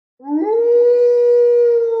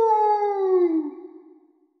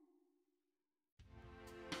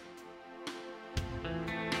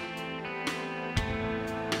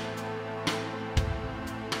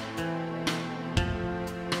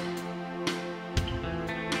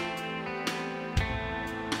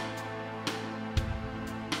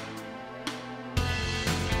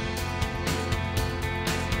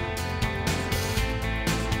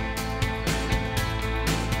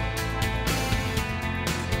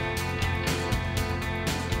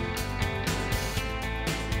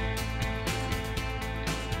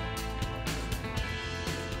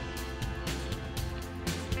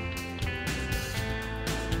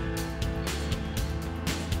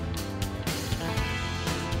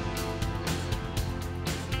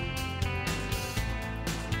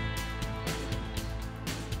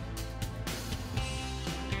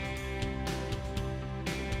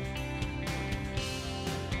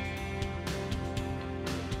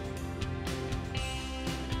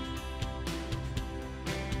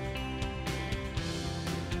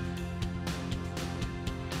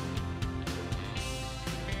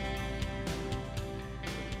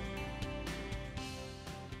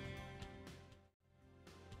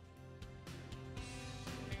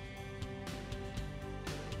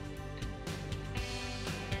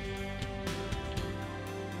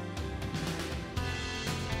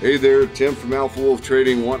Hey there, Tim from Alpha Wolf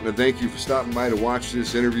Trading, wanting to thank you for stopping by to watch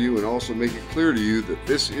this interview and also make it clear to you that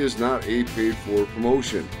this is not a paid-for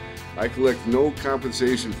promotion. I collect no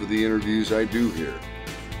compensation for the interviews I do here.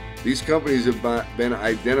 These companies have been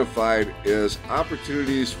identified as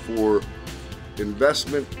opportunities for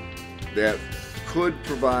investment that could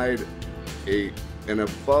provide an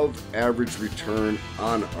above average return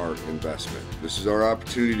on our investment. This is our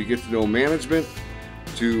opportunity to get to know management,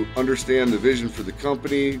 to understand the vision for the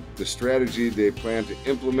company, the strategy they plan to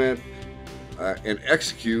implement and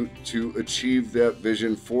execute to achieve that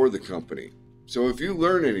vision for the company. So if you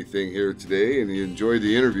learn anything here today and you enjoyed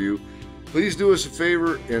the interview, please do us a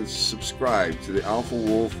favor and subscribe to the Alpha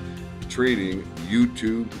Wolf Trading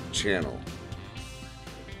YouTube channel.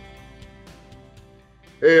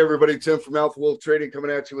 Hey everybody, Tim from Alpha Wolf Trading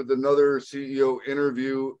coming at you with another CEO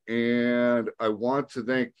interview, and I want to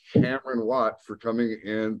thank Cameron Watt for coming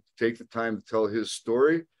and take the time to tell his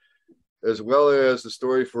story, as well as the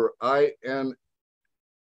story for INXSF,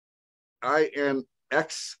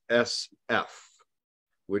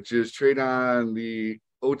 which is trade on the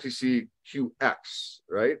OTCQX,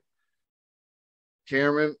 right?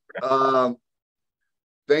 Cameron,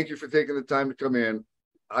 thank you for taking the time to come in.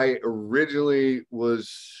 I originally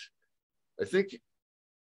I think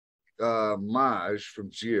Maj from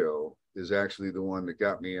Geo is actually the one that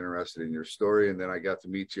got me interested in your story. And then I got to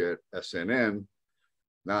meet you at SNN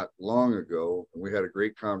not long ago. And we had a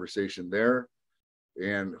great conversation there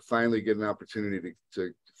and finally get an opportunity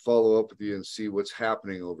to follow up with you and see what's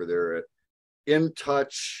happening over there at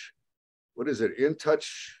InTouch. What is it? InTouch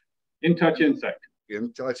Insight.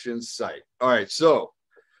 InTouch Insight. All right. So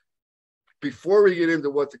before we get into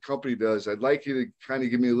what the company does, I'd like you to kind of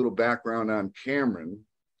give me a little background on Cameron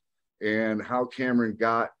and how Cameron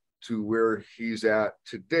got to where he's at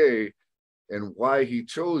today and why he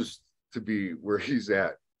chose to be where he's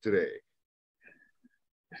at today.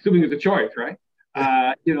 Assuming it's a choice, right?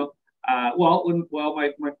 My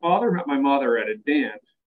father met my mother at a dance.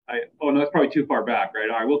 That's probably too far back, right?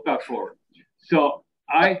 All right, we'll fast forward. So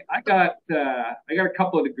I got a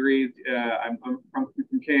couple of degrees. I'm from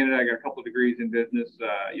Canada. I got a couple of degrees in business.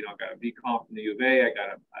 I got a BCom from the U of A. I got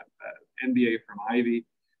an MBA from Ivy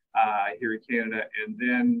here in Canada. And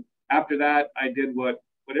then after that, I did what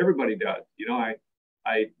everybody does.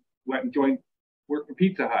 I went and worked for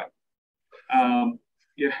Pizza Hut.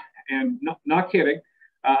 And not kidding.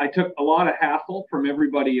 I took a lot of hassle from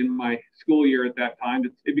everybody in my school year at that time.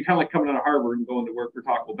 It'd be kind of like coming out of Harvard and going to work for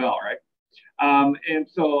Taco Bell, right? And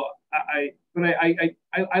so I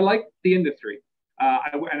liked the industry.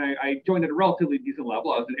 I joined at a relatively decent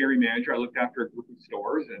level. I was an area manager. I looked after a group of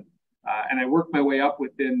stores, and I worked my way up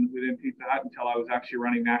within Pizza Hut until I was actually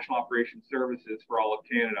running national operations services for all of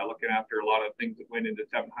Canada, looking after a lot of things that went into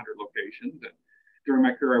 700 locations. And during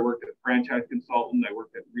my career, I worked as a franchise consultant. I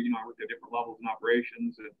worked at different levels in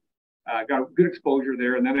operations, and got good exposure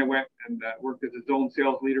there. And then I went and worked as a zone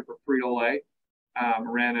sales leader for Frito-Lay.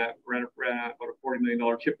 Ran about a $40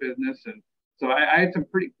 million chip business, and so I had some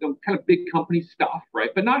pretty kind of big company stuff,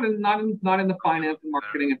 right? But not in the finance and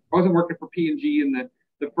marketing. I wasn't working for P&G and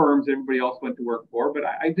the firms everybody else went to work for, but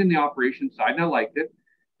I did the operations side and I liked it.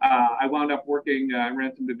 I wound up working. I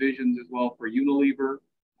ran some divisions as well for Unilever,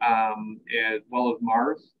 as well as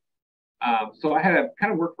Mars. So I had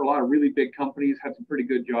kind of worked for a lot of really big companies, had some pretty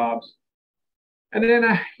good jobs, and then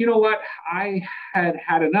I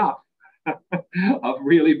had enough of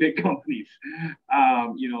really big companies.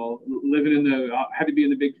 Living had to be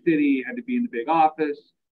in the big city, had to be in the big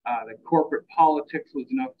office. The corporate politics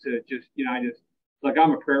was enough to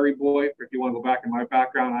I'm a prairie boy. If you want to go back in my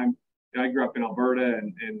background, I grew up in Alberta,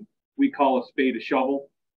 and we call a spade a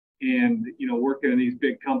shovel. And working in these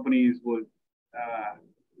big companies was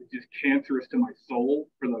just cancerous to my soul,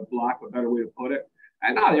 for the lack of a better way to put it.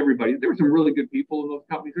 And not everybody. There were some really good people in those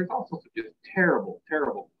companies. There's also some just terrible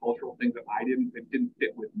cultural things that didn't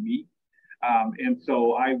fit with me. And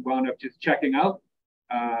so I wound up just checking out,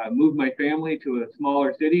 moved my family to a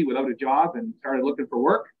smaller city without a job, and started looking for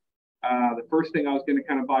work. The first thing I was going to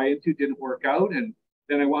kind of buy into didn't work out, and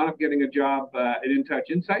then I wound up getting a job at InTouch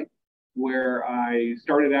Insight, where I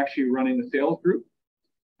started actually running the sales group.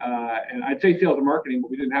 And I'd say sales and marketing, but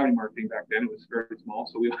we didn't have any marketing back then. It was very small.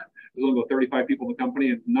 So there was only about 35 people in the company,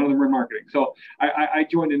 and none of them were in marketing. So I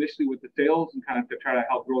joined initially with the sales and kind of to try to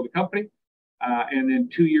help grow the company. And then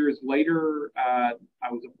 2 years later, I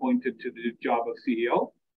was appointed to the job of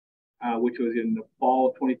CEO, which was in the fall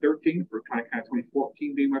of 2013, for kind of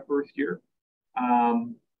 2014 being my first year.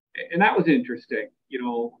 And that was interesting.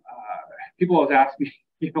 People always ask me,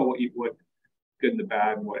 what good and the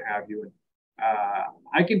bad and what have you.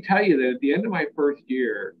 I can tell you that at the end of my first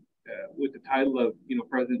year, with the title of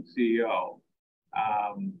President CEO,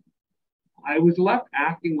 I was left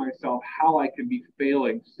asking myself how I could be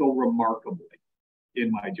failing so remarkably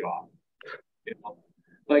in my job.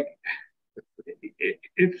 Like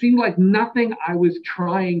it seemed like nothing I was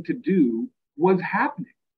trying to do was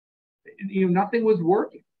happening. Nothing was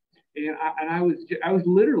working. And I was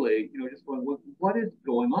literally, just going, what is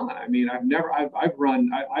going on? I mean, I've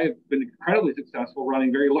been incredibly successful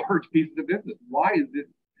running very large pieces of business. Why is this,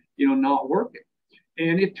 not working?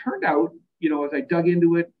 And it turned out, as I dug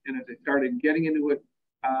into it and as I started getting into it,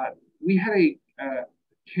 we had a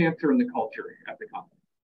cancer in the culture at the company.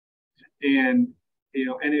 And,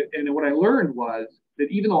 and what I learned was that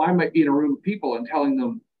even though I might be in a room of people and telling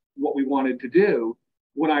them what we wanted to do,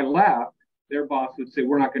 when I left, their boss would say,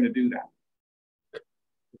 we're not going to do that.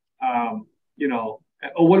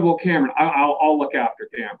 Oh, what about Cameron? I'll look after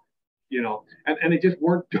Cameron, and they just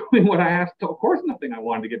weren't doing what I asked. So of course, nothing I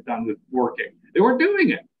wanted to get done was working. They weren't doing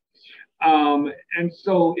it. And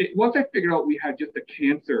so once I figured out we had just a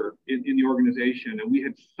cancer in the organization and we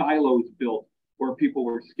had silos built where people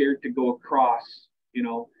were scared to go across, they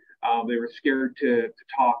were scared to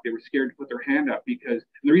talk. They were scared to put their hand up because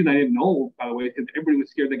the reason I didn't know, by the way, is because everybody was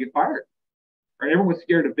scared they'd get fired. Right? Everyone was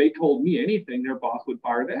scared if they told me anything, their boss would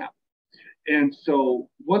fire them. And so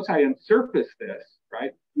once I unsurfaced this,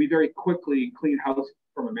 right, we very quickly cleaned house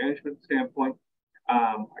from a management standpoint.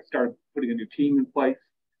 I started putting a new team in place.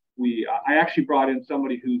 I actually brought in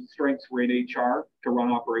somebody whose strengths were in HR to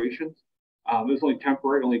run operations. It was only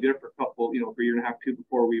temporary, only did it for a couple, for a year and a half, two,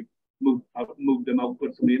 before we moved them out,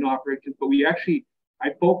 put somebody in operations. But I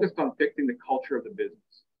focused on fixing the culture of the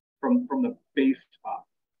business from the base up,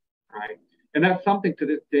 right? And that's something to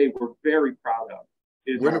this day we're very proud of.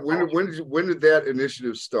 When did that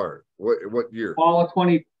initiative start? What year?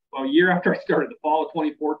 A year after I started, the fall of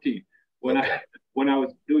 2014, when I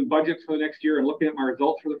was doing budgets for the next year and looking at my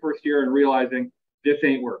results for the first year and realizing this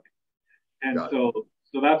ain't working. And so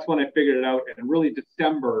that's when I figured it out. And really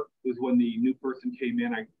December was when the new person came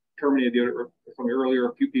in. I terminated some earlier,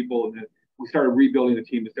 a few people, and then we started rebuilding the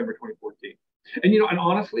team December 2014. And, and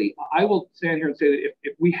honestly, I will stand here and say that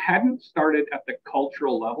if we hadn't started at the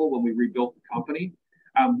cultural level when we rebuilt the company,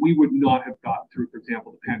 we would not have got through, for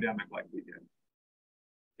example, the pandemic like we did.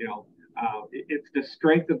 It's the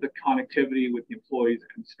strength of the connectivity with the employees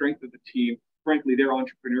and strength of the team, frankly, their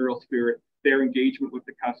entrepreneurial spirit, their engagement with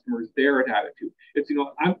the customers, their attitude. It's,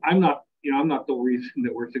 I'm not the reason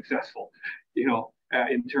that we're successful,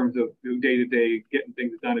 in terms of day-to-day getting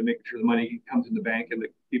things done and making sure the money comes in the bank and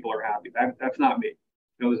that people are happy. That's not me.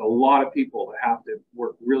 There's a lot of people that have to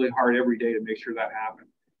work really hard every day to make sure that happens.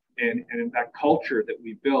 And that culture that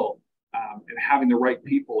we build, and having the right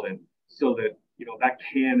people in so that, that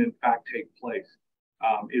can in fact take place,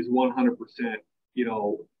 is 100%,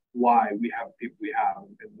 why we have the people we have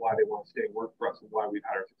and why they want to stay and work for us and why we've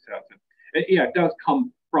had our success. And yeah, it does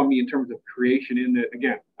come from me in terms of creation in that,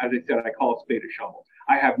 again, as I said, I call it spade a shovel.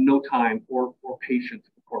 I have no time or patience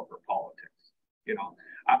for corporate politics.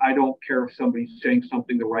 I don't care if somebody's saying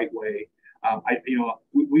something the right way.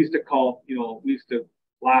 We used to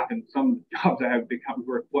laugh in some jobs I have become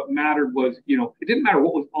where what mattered was, it didn't matter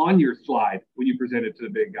what was on your slide when you presented to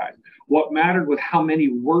the big guys. What mattered was how many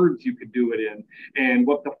words you could do it in and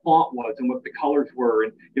what the font was and what the colors were.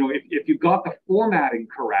 And, if you got the formatting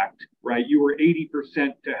correct, right, you were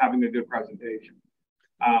 80% to having a good presentation.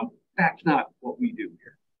 That's not what we do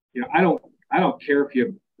here. I don't care if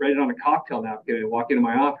you write it on a cocktail napkin and walk into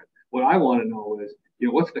my office. What I want to know is,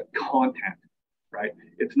 what's the content? Right?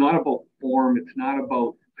 It's not about form. It's not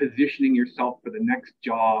about positioning yourself for the next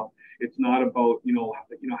job. It's not about,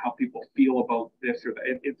 how people feel about this or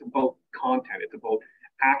that. It's about content. It's about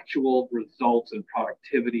actual results and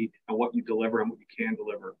productivity and what you deliver and what you can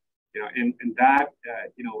deliver. And that,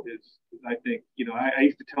 is I think, I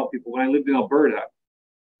used to tell people when I lived in Alberta,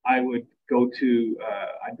 I would go to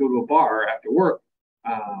a bar after work,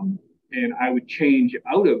 and I would change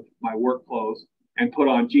out of my work clothes and put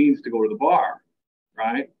on jeans to go to the bar.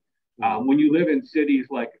 Right? When you live in cities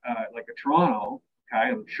like a Toronto, okay,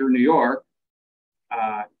 I'm sure New York,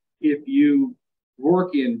 if you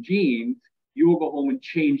work in jeans, you will go home and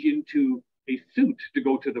change into a suit to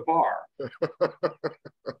go to the bar.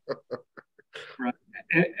 Right?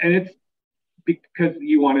 And it's because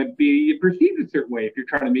you want to be perceived a certain way. If you're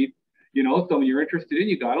trying to meet, someone you're interested in,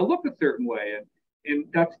 you got to look a certain way. And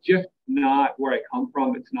that's just not where I come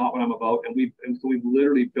from. It's not what I'm about. And so we've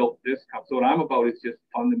literally built this company. So what I'm about is just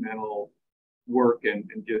fundamental work and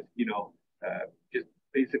just, just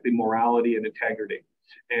basically morality and integrity.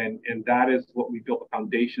 And that is what we built the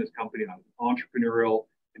foundation of this company on: entrepreneurial,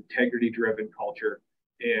 integrity-driven culture.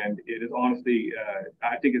 And it is honestly,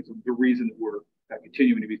 I think it's the reason that we're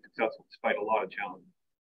continuing to be successful despite a lot of challenges.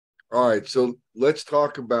 All right, so let's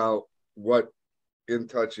talk about what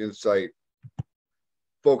InTouch Insight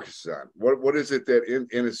focuses on. What is it that,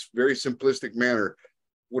 in its very simplistic manner,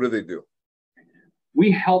 what do they do?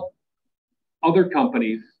 We help other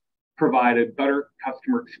companies provide a better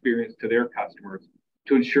customer experience to their customers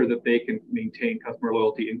to ensure that they can maintain customer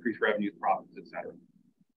loyalty, increase revenues, profits, et cetera.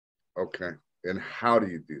 Okay. And how do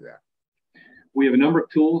you do that? We have a number of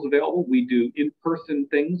tools available. We do in-person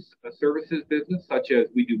things, a services business, such as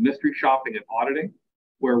we do mystery shopping and auditing,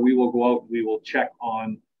 where we will go out and we will check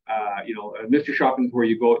on, mystery shopping is where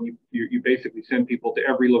you go and you basically send people to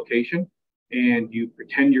every location and you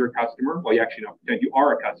pretend you're a customer. Well, you actually don't pretend you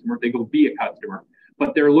are a customer. They go be a customer,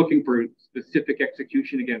 but they're looking for specific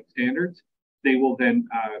execution against standards. They will then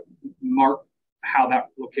mark how that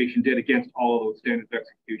location did against all of those standards of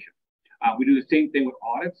execution. We do the same thing with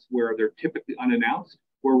audits, where they're typically unannounced,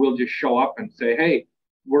 where we'll just show up and say, hey,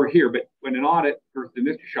 we're here. But when an audit versus a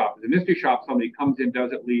mystery shop, somebody comes in,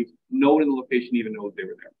 does it, leaves, no one in the location even knows they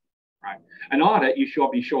were there, right? An audit, you show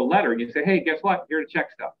up, you show a letter, and you say, hey, guess what? Here to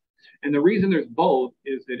check stuff. And the reason there's both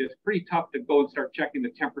is that it's pretty tough to go and start checking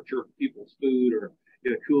the temperature of people's food or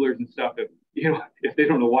coolers and stuff if they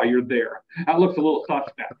don't know why you're there. That looks a little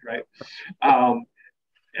suspect, right?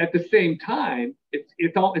 At the same time, it's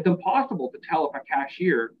impossible to tell if a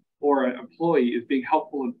cashier or an employee is being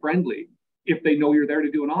helpful and friendly if they know you're there to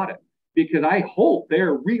do an audit. Because I hope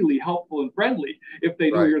they're really helpful and friendly if they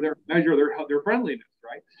know you're there to measure their friendliness,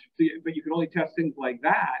 right? So, but you can only test things like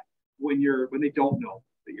that when they don't know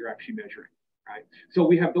that you're actually measuring, right? So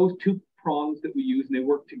we have those two prongs that we use, and they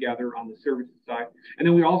work together on the services side. And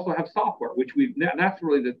then we also have software, which that's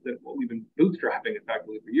really what we've been bootstrapping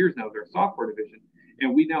effectively for years now, is our software division.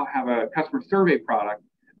 And we now have a customer survey product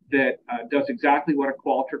that does exactly what a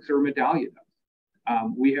Qualtrics or a Medallia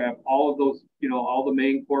does. We have all of those, all the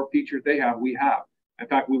main core features they have, we have. In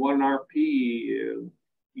fact, we won an RFP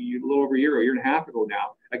a little over a year and a half ago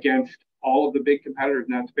now against all of the big competitors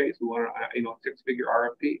in that space. We won a six-figure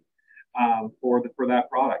RFP for that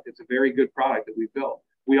product. It's a very good product that we built.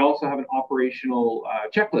 We also have an operational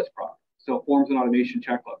checklist product, so forms and automation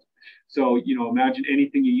checklist. So, imagine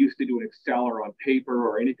anything you used to do in Excel or on paper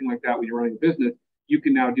or anything like that when you're running a business, you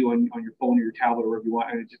can now do on your phone or your tablet or wherever you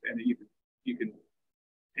want, and you can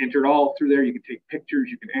enter it all through there. You can take pictures,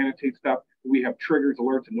 you can annotate stuff. We have triggers,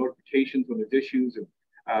 alerts, and notifications when there's issues, and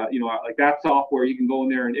like that software, you can go in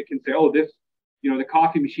there and it can say, oh, this, the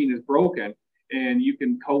coffee machine is broken, and you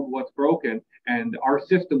can code what's broken, and our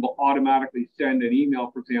system will automatically send an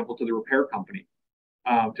email, for example, to the repair company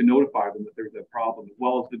to notify them that there's a problem, as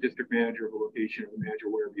well as the district manager of the location or the manager,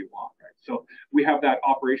 wherever you want, right? So we have that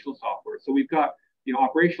operational software. So we've got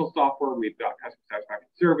operational software, we've got customer satisfaction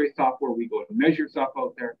survey software, we go to measure stuff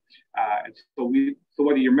out there. And so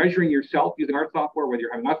whether you're measuring yourself using our software, whether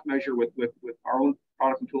you're having us measure with our own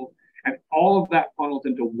products and tools, and all of that funnels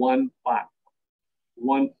into one platform,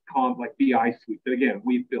 like BI suite that, again,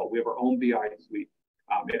 we've built. We have our own BI suite.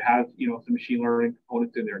 It has, some machine learning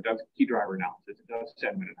components in there. It does key driver analysis. It does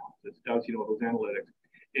sentiment analysis. It does, those analytics.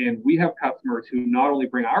 And we have customers who not only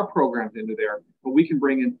bring our programs into there, but we can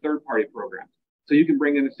bring in third-party programs. So you can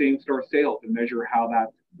bring in the same store sales and measure how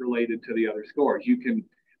that's related to the other scores. You can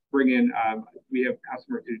bring in, we have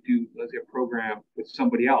customers who do, let's say, a program with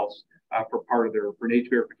somebody else for an age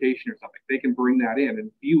verification or something. They can bring that in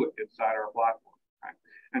and view it inside our platform. Right?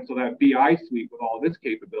 And so that BI suite with all of its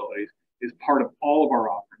capabilities is part of all of our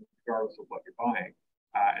offerings, regardless of what you're buying.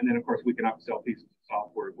 And then, of course, we can upsell pieces of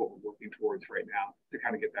software, is what we're working towards right now, to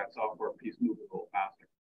kind of get that software piece moving a little faster.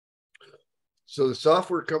 So the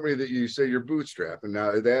software company that you say you're bootstrapping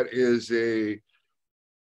now, is that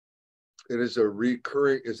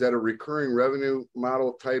a recurring revenue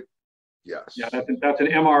model type? Yes. Yeah, that's an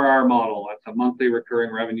MRR model. That's a monthly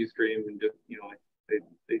recurring revenue stream, and just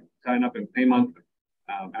they sign up and pay monthly.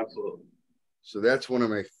 Absolutely. So that's one of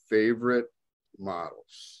my favorite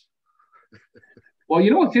models. Well,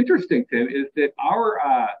 what's interesting, Tim, is that our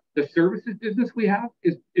the services business we have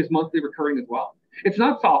is monthly recurring as well. It's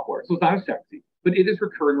not software, so it's not as sexy, but it is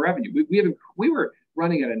recurring revenue. We were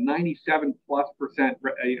running at a 97+% kind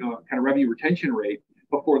of revenue retention rate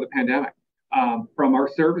before the pandemic from our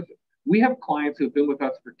services. We have clients who've been with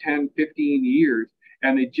us for 10, 15 years,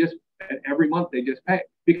 and every month they just pay,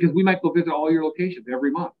 because we might go visit all your locations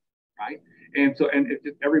every month, right? And it's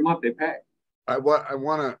just every month they pay. I want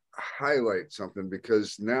to highlight something,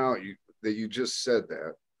 because now that you just said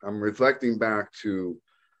that, I'm reflecting back to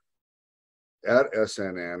at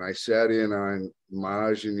SNN, I sat in on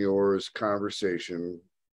Maj and yours conversation,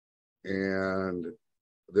 and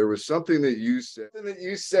there was something that you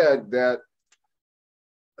said that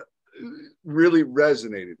really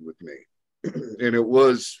resonated with me. And it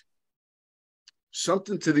was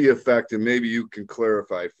something to the effect, and maybe you can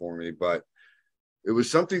clarify for me, but it was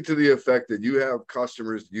something to the effect that you have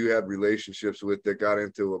customers you had relationships with that got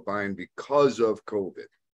into a bind because of COVID,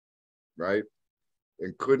 right?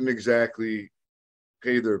 And couldn't exactly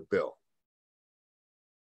pay their bill.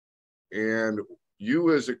 And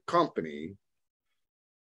you as a company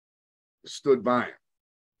stood by them.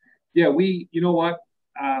 Yeah, you know what?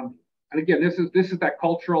 And again, this is that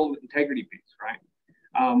cultural integrity piece, right?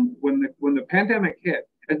 When the pandemic hit,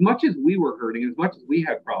 as much as we were hurting, as much as we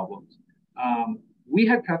had problems, we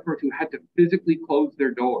had customers who had to physically close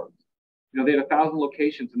their doors. You know, they had 1,000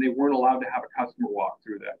 locations and they weren't allowed to have a customer walk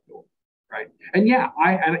through that door, right? And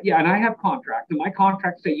I have contracts, and my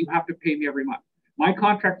contracts say you have to pay me every month. My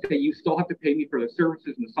contracts say you still have to pay me for the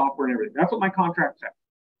services and the software and everything. That's what my contract said,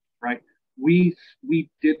 right? We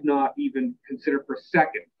did not even consider for a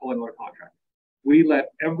second pulling our contract. We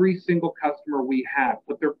let every single customer we had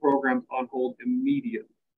put their programs on hold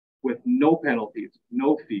immediately with no penalties,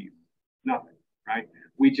 no fees, nothing, right?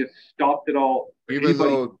 We just stopped it all. Even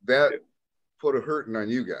though that put a hurting on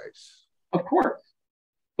you guys. Of course.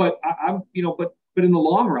 But but in the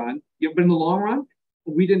long run,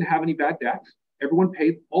 we didn't have any bad debts. Everyone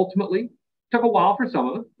paid ultimately. Took a while for some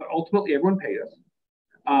of them, but ultimately everyone paid us.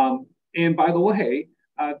 And by the way,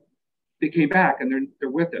 they came back and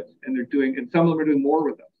they're with us, and and some of them are doing more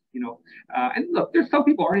with us, you know. And look, there's some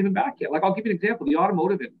people aren't even back yet. Like, I'll give you an example, the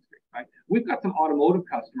automotive industry, right? We've got some automotive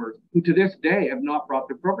customers who to this day have not brought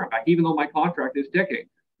their program back, even though my contract is ticking,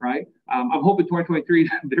 right? I'm hoping 2023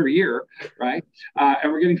 is their year, right?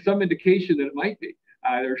 And we're getting some indication that it might be,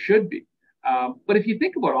 there should be. But if you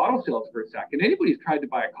think about auto sales for a second, anybody who's tried to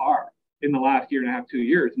buy a car in the last year and a half, 2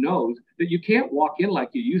 years, knows that you can't walk in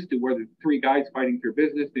like you used to, where there's 3 guys fighting for your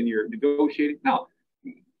business and you're negotiating. No,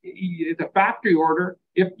 it's a factory order.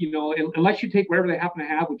 If you know, unless you take whatever they happen to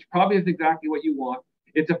have, which probably isn't exactly what you want,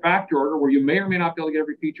 it's a factory order where you may or may not be able to get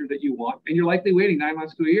every feature that you want, and you're likely waiting 9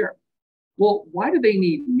 months to a year. Well, why do they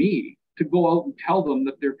need me to go out and tell them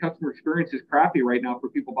that their customer experience is crappy right now for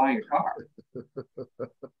people buying a car?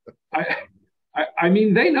 I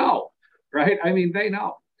mean, they know, right? I mean, they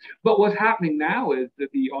know. But what's happening now is that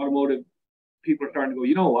the automotive people are starting to go,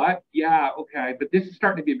 you know what? Yeah, okay, but this is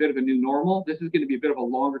starting to be a bit of a new normal. This is going to be a bit of a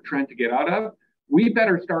longer trend to get out of. We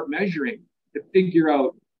better start measuring to figure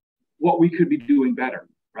out what we could be doing better,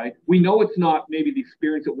 right? We know it's not maybe the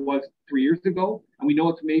experience it was 3 years ago, and we know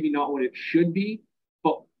it's maybe not what it should be,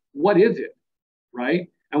 but what is it, right?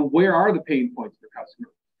 And where are the pain points for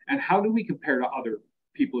customers? And how do we compare to other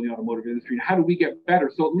people in the automotive industry? And how do we get better?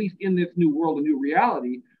 So at least in this new world, a new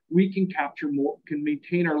reality, we can capture more, can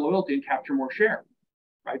maintain our loyalty and capture more share,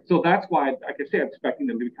 right? So that's why, like I say, I'm expecting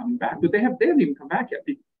them to be coming back, but they haven't even come back yet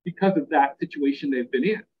because of that situation they've been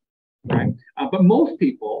in, right? But most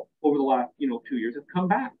people over the last 2 years have come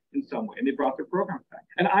back in some way, and they brought their programs back.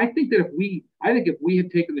 And I think that if we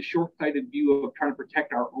had taken the short-sighted view of trying to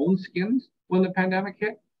protect our own skins when the pandemic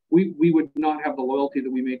hit, we would not have the loyalty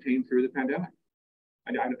that we maintained through the pandemic.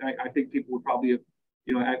 I think people would probably have,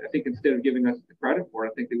 I think instead of giving us the credit for it,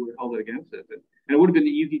 I think they would have held it against us. And it would have been the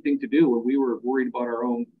easy thing to do when we were worried about our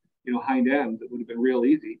own, hind ends. It would have been real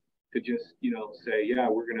easy to just, say, yeah,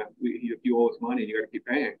 if you owe us money, you got to keep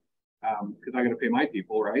paying, because I got to pay my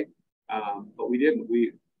people, right? But we didn't.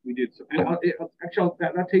 We did. So, and actually,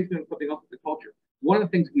 that takes me to something else with the culture. One of the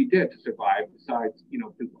things we did to survive, besides,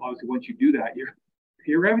 because obviously once you do that,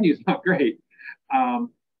 your revenue is not great.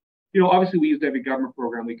 Obviously we used every government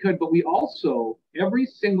program we could, but we also, every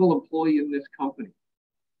single employee in this company,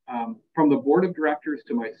 from the board of directors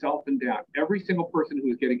to myself and down, every single person who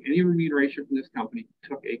was getting any remuneration from this company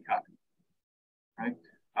took a cut, right?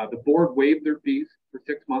 The board waived their fees for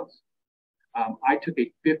 6 months. I took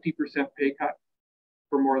a 50% pay cut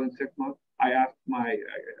for more than 6 months. I asked my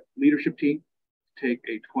leadership team to take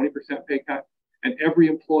a 20% pay cut, and every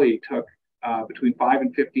employee took between 5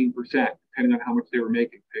 and 15%, depending on how much they were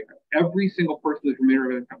making. Pay cut. Every single person who's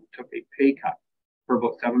remunerated took a pay cut for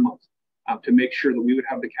about 7 months to make sure that we would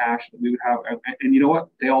have the cash, that we would have, and you know what?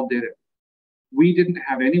 They all did it. We didn't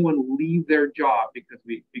have anyone leave their job because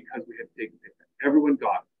we had taken pay cut. Everyone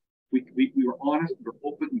got it. We were honest, we were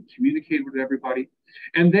open, we communicated with everybody.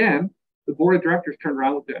 And then the board of directors turned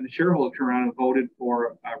around and the shareholders turned around and voted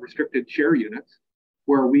for restricted share units,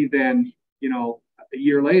 where we then, a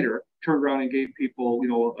year later, turned around and gave people,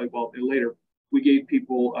 later, we gave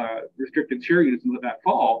people restricted share units that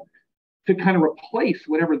fall. to kind of replace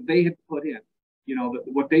whatever they had put in. You know,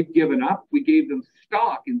 what they've given up, we gave them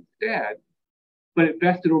stock instead, but it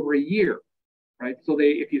vested over a year, right? So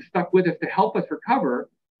if you stuck with us to help us recover,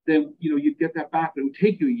 then, you know, you'd get that back, but it would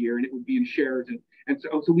take you a year and it would be in shares. And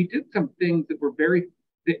so we did some things that were very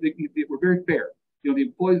fair. You know, the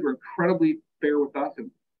employees were incredibly fair with us and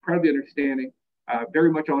incredibly understanding,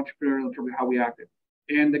 very much entrepreneurial in terms of how we acted.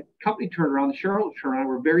 And the company turnaround, the shareholders turnaround,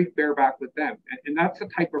 were very fair back with them. And that's the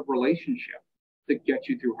type of relationship that gets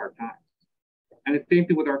you through hard times. And the same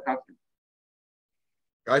thing with our customers.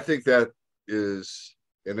 I think that is,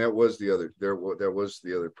 and that was the other, that was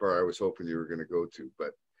the other part I was hoping you were going to go to.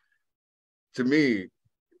 But to me,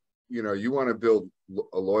 you know, you want to build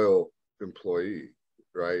a loyal employee,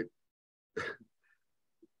 right?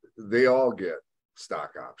 They all get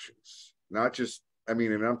stock options, not just, I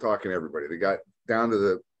mean, and I'm talking everybody. They got down to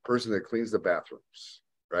the person that cleans the bathrooms,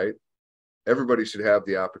 right? Everybody should have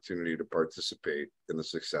the opportunity to participate in the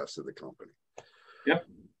success of the company. Yep.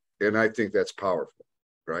 And I think that's powerful,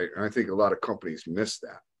 right? And I think a lot of companies miss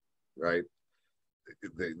that, right?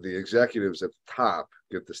 The executives at the top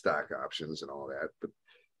get the stock options and all that, but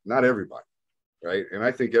not everybody, right? And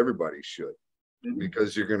I think everybody should,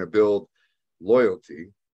 because you're going to build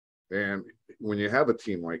loyalty. And when you have a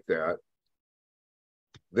team like that,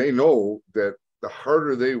 they know that the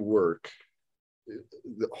harder they work,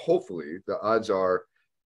 hopefully the odds are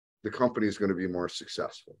the company is going to be more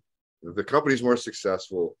successful. If the company's more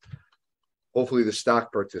successful, hopefully the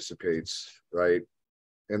stock participates, right?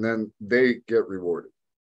 And then they get rewarded.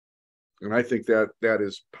 And I think that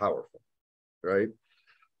is powerful, right?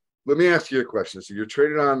 Let me ask you a question. So you're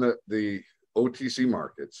traded on the OTC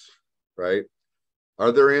markets, right?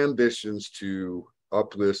 Are there ambitions to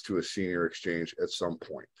uplist to a senior exchange at some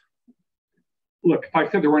point? Look, if I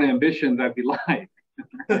said there weren't ambitions, I'd be lying.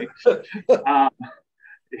 Right?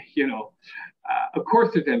 You know, of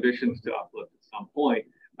course there's ambitions to uplift at some point.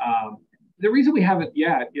 The reason we haven't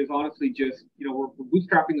yet is honestly just, you know, we're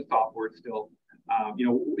bootstrapping the software still. You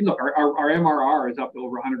know, look, our MRR is up to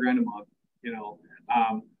over 100 grand a month, you know.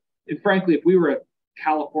 And frankly, if we were a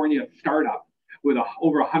California startup with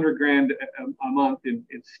over 100 grand a month in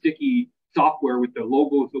sticky software with the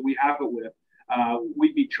logos that we have it with,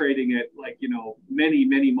 we'd be trading at, like, you know,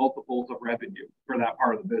 many multiples of revenue for that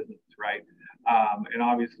part of the business, right? And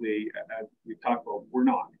obviously, as we talked about, we're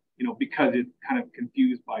not, you know, because it's kind of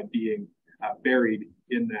confused by being buried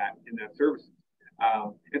in that services.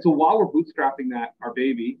 And so while we're bootstrapping our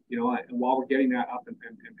baby, you know, and while we're getting that up and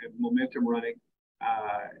momentum running,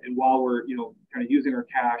 and while we're, you know, kind of using our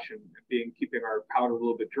cash and keeping our powder a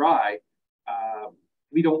little bit dry,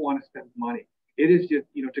 we don't want to spend money. It is just,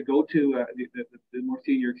 you know, to go to the more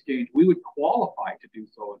senior exchange, we would qualify to do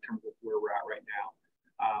so in terms of where we're at right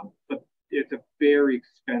now. But it's a very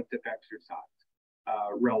expensive exercise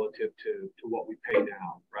relative to what we pay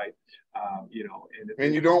now, right? You know,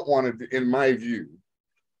 and you don't want to, in my view,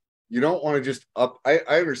 you don't want to just up. I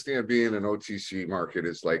understand being an OTC market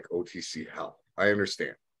is like OTC hell. I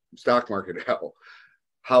understand stock market hell.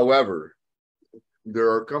 However,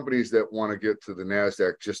 there are companies that want to get to the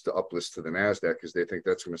NASDAQ just to uplist to the NASDAQ because they think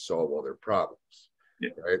that's going to solve all their problems,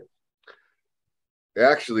 right?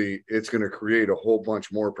 Actually, it's going to create a whole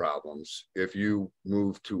bunch more problems if you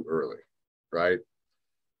move too early, right?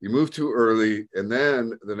 You move too early, and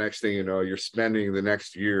then the next thing you know, you're spending the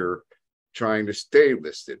next year trying to stay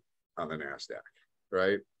listed on the NASDAQ,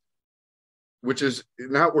 right? Which is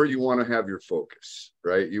not where you want to have your focus,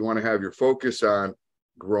 right? You want to have your focus on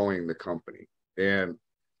growing the company. And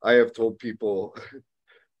I have told people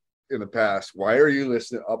in the past, why are you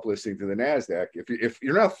uplisting to the NASDAQ? If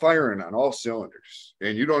you're not firing on all cylinders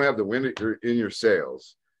and you don't have the wind in your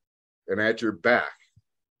sails and at your back,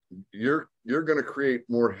 you're going to create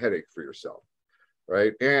more headache for yourself,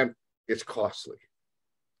 right? And it's costly.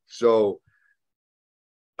 So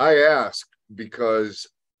I ask because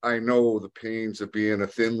I know the pains of being a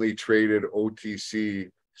thinly traded OTC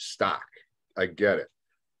stock. I get it.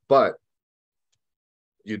 But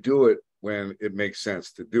you do it when it makes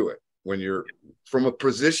sense to do it, when you're from a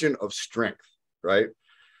position of strength, right?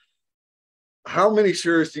 How many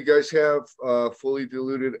shares do you guys have fully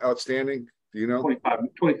diluted outstanding? Do you know?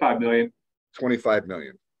 25 million. 25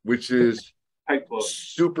 million, which is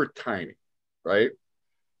super tiny, right?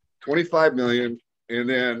 25 million. And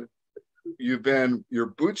then you're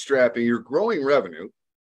bootstrapping, you're growing revenue,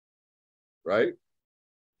 right?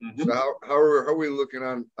 Mm-hmm. So how are we looking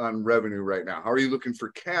on revenue right now? How are you looking for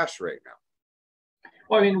cash right now?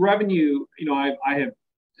 Well, I mean, revenue, you know, I have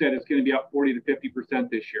said it's going to be up 40 to 50%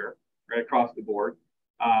 this year, right, across the board.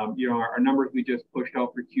 Our numbers we just pushed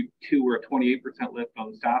out for Q2 were a 28% lift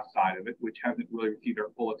on the SaaS side of it, which hasn't really received our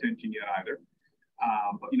full attention yet either.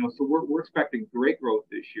 So we're expecting great growth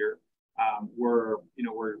this year. We're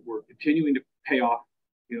continuing to pay off,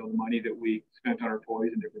 the money that we spent on our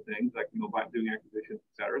toys and different things, like, by doing acquisitions,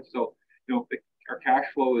 et cetera. So, our cash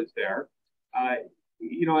flow is there.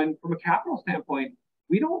 And from a capital standpoint,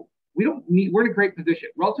 we're in a great position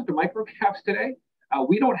relative to micro caps today.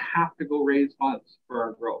 We don't have to go raise funds for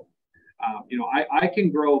our growth. I can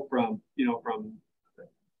grow from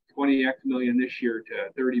 20x million this year to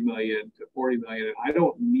 30 million to 40 million, and I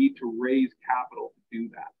don't need to raise capital to do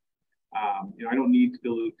that. I don't need to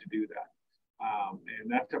dilute to do that. And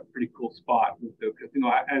that's a pretty cool spot because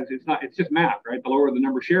as it's just math, right? The lower the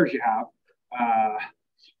number of shares you have,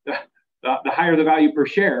 the higher the value per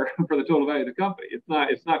share for the total value of the company. It's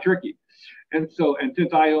not tricky. And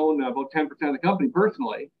since I own about 10% of the company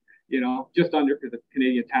personally, just under for the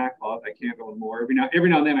Canadian tax laws, I can't own more. Every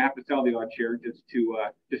now and then I have to sell the odd share just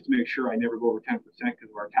to make sure I never go over 10% because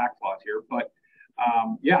of our tax laws here. But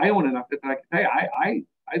I own enough that I can say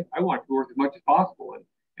I want to go work as much as possible.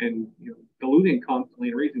 And diluting constantly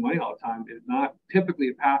and raising money all the time is not typically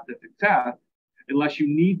a path to success unless you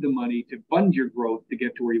need the money to fund your growth to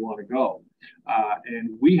get to where you want to go.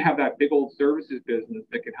 And we have that big old services business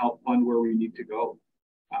that can help fund where we need to go,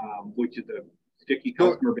 which is a sticky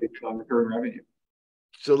customer base on recurring revenue.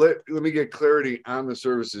 So let me get clarity on the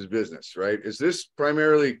services business, right? Is this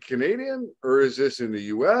primarily Canadian or is this in the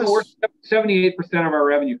US? So 78% of our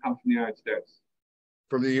revenue comes from the United States.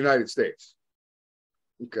 From the United States.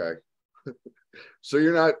 Okay. So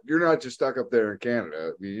you're not just stuck up there in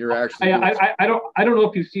Canada. I mean, you're actually. I don't know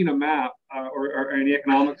if you've seen a map or any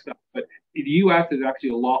economic stuff, but the U.S. is actually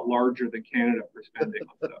a lot larger than Canada for spending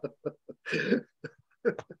on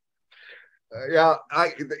stuff. Yeah,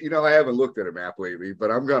 I haven't looked at a map lately,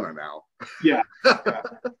 but I'm gonna now. Yeah.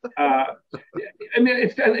 I mean,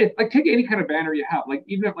 it's like take any kind of banner you have. Like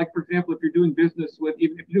even if, like for example, if you're doing business with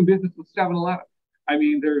 7-Eleven. I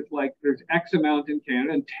mean, there's X amount in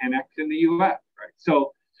Canada and 10X in the U.S. Right?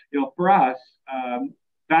 So, for us,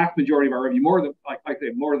 vast majority of our revenue, more than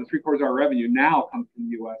 3/4 of our revenue now comes from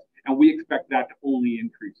the U.S. and we expect that to only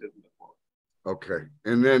increase as we go forward. Okay,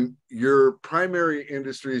 and then your primary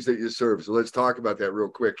industries that you serve. So let's talk about that real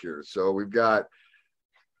quick here. So we've got,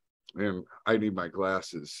 and I need my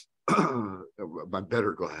glasses, my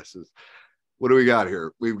better glasses. What do we got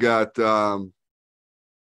here? We've got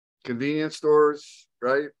convenience stores,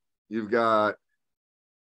 right? You've got,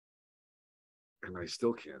 and I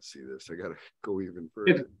still can't see this. I got to go even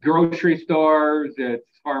further. It's grocery stores, it's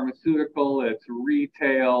pharmaceutical, it's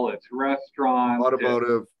retail, it's restaurants,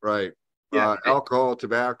 automotive, right? Yeah, alcohol,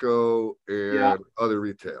 tobacco, and other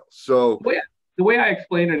retail. So the way I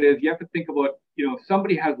explain it is, you have to think about,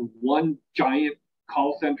 somebody has one giant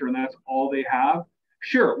call center and that's all they have.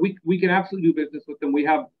 Sure, we can absolutely do business with them. We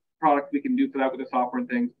have products we can do for that with the software and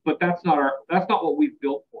things, but that's not what we've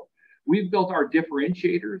built for. We've built our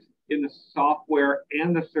differentiators in the software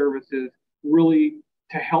and the services really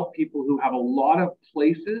to help people who have a lot of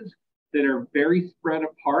places that are very spread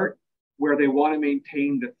apart where they want to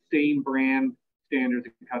maintain the same brand standards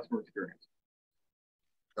and customer experience.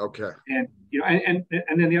 Okay. And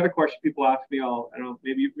then the other question people ask me, I don't know,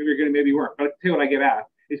 maybe you're gonna, maybe you weren't, but I'll tell you what I get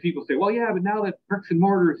asked is people say, well, yeah, but now that bricks and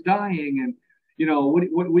mortar is dying and what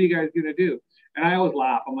are you guys going to do? And I always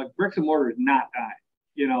laugh. I'm like, bricks and mortar is not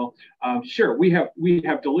dying. Sure, we have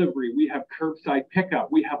delivery, we have curbside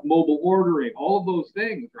pickup, we have mobile ordering, all of those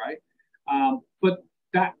things, right? But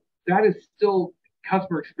that is still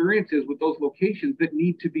customer experiences with those locations that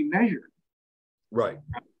need to be measured. Right.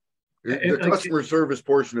 The customer service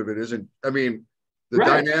portion of it isn't. I mean, the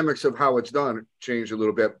dynamics of how it's done change a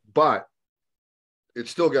little bit, but it's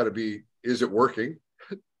still got to be. Is it working?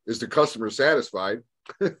 Is the customer satisfied?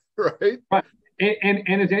 Right.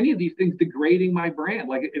 And is any of these things degrading my brand?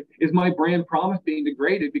 Like, is my brand promise being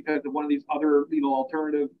degraded because of one of these other,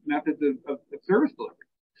 alternative methods of service delivery?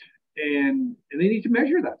 And they need to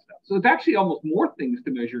measure that stuff. So it's actually almost more things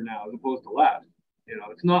to measure now as opposed to less.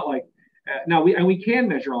 It's not like now we can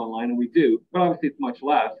measure online and we do, but obviously it's much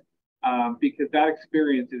less because that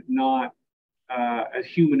experience is not as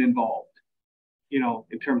human involved,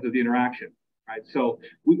 in terms of the interaction. Right. So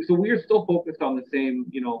we are still focused on the same,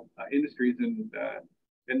 industries,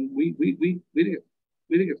 and we think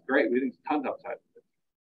it's great. We think it's tons upside.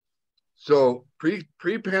 So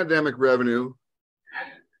pre-pandemic revenue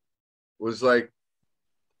was like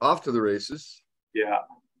off to the races. Yeah.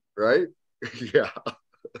 Right. Yeah.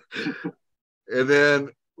 And then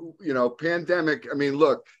pandemic. I mean,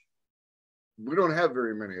 look, we don't have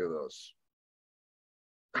very many of those.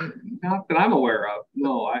 Not that I'm aware of.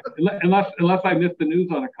 No, unless I missed the news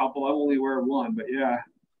on a couple, I'm only aware of one. But yeah,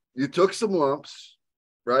 You took some lumps,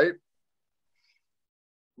 right?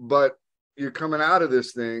 But you're coming out of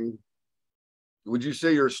this thing. Would you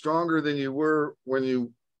say you're stronger than you were when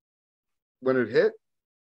it hit?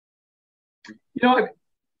 you know,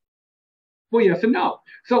 well, yes and no.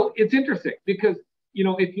 So it's interesting because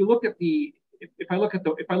if you look at if I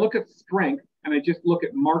look at strength and I just look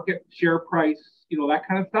at market share price, that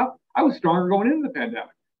kind of stuff, I was stronger going into the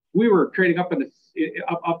pandemic. We were trading up in the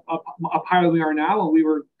up higher than we are now, and we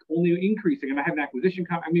were only increasing. And I had an acquisition.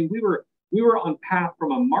 I mean, we were on path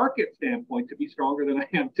from a market standpoint to be stronger than I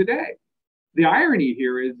am today. The irony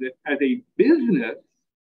here is that as a business,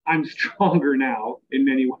 I'm stronger now in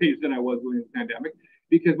many ways than I was during the pandemic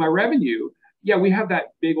because my revenue, yeah, we have that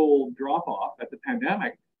big old drop off at the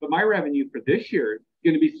pandemic, but my revenue for this year is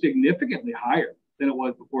going to be significantly higher than it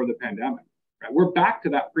was before the pandemic. Right? We're back to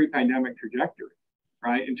that pre-pandemic trajectory,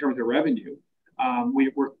 right? In terms of revenue,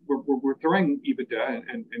 we're throwing EBITDA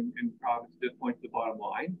and profits at this point to the bottom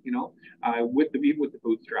line. With the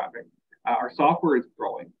bootstrapping, our software is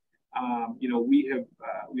growing. We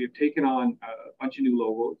have taken on a bunch of new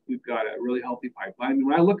logos. We've got a really healthy pipeline. And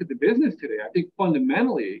when I look at the business today, I think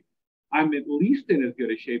fundamentally I'm at least in as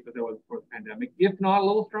good a shape as I was before the pandemic, if not a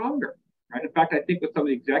little stronger. Right. In fact, I think with some of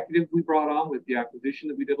the executives we brought on with the acquisition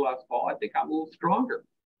that we did last fall, I think I'm a little stronger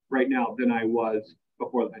right now than I was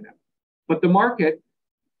before the pandemic. But the market,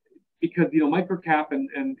 because microcap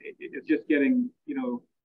and it's just getting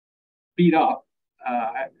beat up.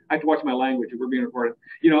 I have to watch my language if we're being recorded.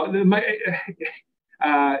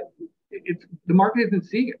 It's the market isn't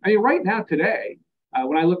seeing it. I mean, right now today,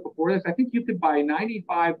 when I look before this, I think you could buy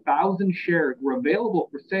 95,000 shares were available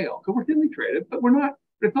for sale. So we're thinly traded, but we're not.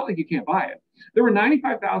 It's not like you can't buy it. There were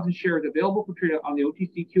 95,000 shares available for trade on the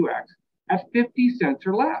OTCQX at 50 cents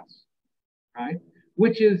or less, right?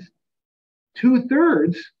 Which is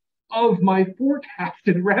 2/3 of my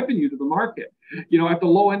forecasted revenue to the market. At the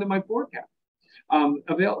low end of my forecast.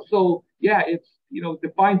 So yeah, it's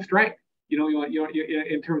define strength. In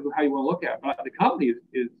terms of how you want to look at it. But the company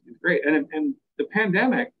is great, and the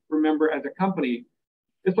pandemic. Remember, as a company,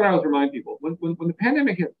 this is what I always remind people: when the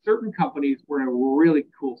pandemic hit, certain companies were in a really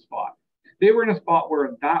cool spot. They were in a spot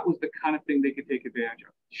where that was the kind of thing they could take advantage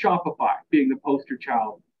of. Shopify being the poster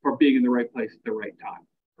child for being in the right place at the right time,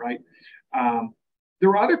 right? There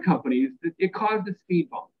were other companies that it caused a speed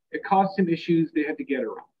bump. It caused some issues they had to get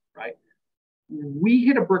around, right? We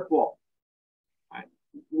hit a brick wall. Right?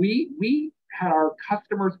 We had our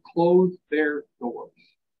customers close their doors,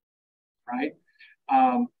 right?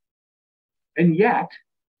 And yet,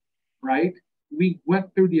 right, we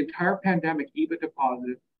went through the entire pandemic EBITDA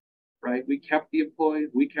positive, right? We kept the employees,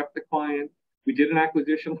 we kept the clients, we did an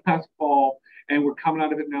acquisition last fall, and we're coming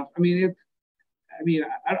out of it now. I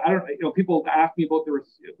don't. People ask me about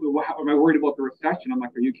am I worried about the recession? I'm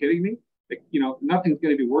like, are you kidding me? Like, nothing's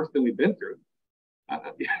going to be worse than we've been through.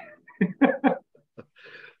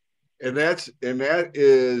 And that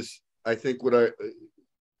is, I think, what I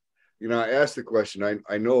asked the question.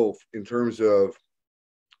 I know in terms of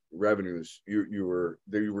revenues, you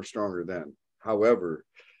were stronger then. However,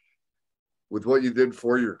 with what you did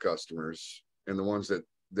for your customers and the ones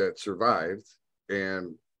that survived,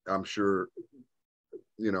 and I'm sure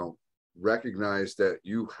recognize that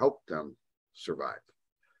you helped them survive.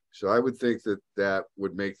 So I would think that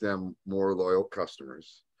would make them more loyal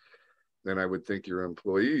customers. Then I would think your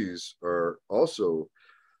employees are also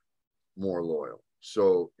more loyal.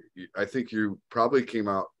 So I think you probably came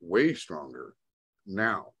out way stronger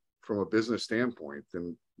now from a business standpoint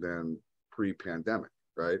than pre-pandemic,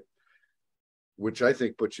 right? Which I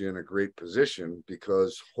think puts you in a great position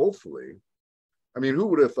because hopefully, who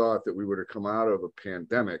would have thought that we would have come out of a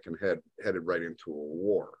pandemic and headed right into a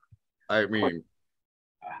war? I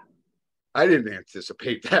didn't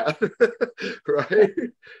anticipate that, right?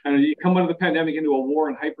 And you come out of the pandemic into a war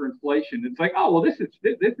and hyperinflation. It's like, oh well, this is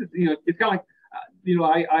it's kind of like the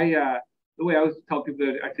way I was telling people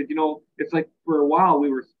that I said, it's like for a while we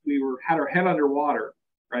had our head underwater,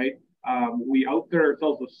 right? We outfitted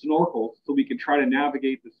ourselves with snorkels so we could try to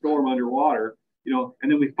navigate the storm underwater, and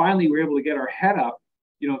then we finally were able to get our head up,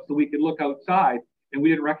 so we could look outside, and we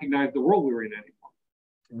didn't recognize the world we were in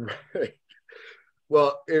anymore. Right.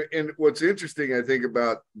 Well, and what's interesting, I think,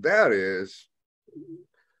 about that is,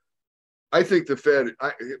 I think the Fed.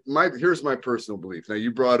 Here's my personal belief. Now,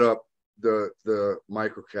 you brought up the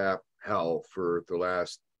microcap hell for the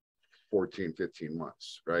last 14, 15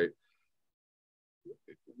 months, right?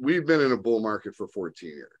 We've been in a bull market for 14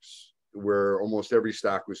 years, where almost every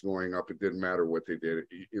stock was going up. It didn't matter what they did.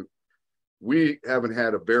 we haven't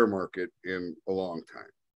had a bear market in a long time.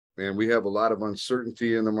 And we have a lot of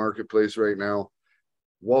uncertainty in the marketplace right now.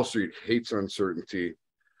 Wall Street hates uncertainty.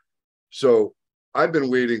 So I've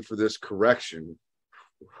been waiting for this correction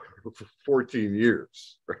for 14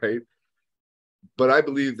 years, right? But I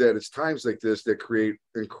believe that it's times like this that create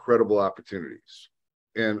incredible opportunities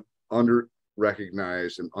and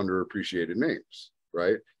under-recognized and underappreciated names,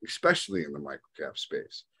 right? Especially in the microcap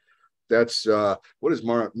space. That's what is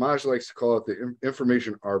Maj likes to call it, the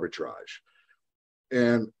information arbitrage.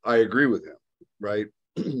 And I agree with him, right?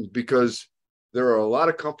 Because there are a lot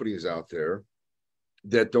of companies out there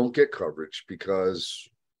that don't get coverage because,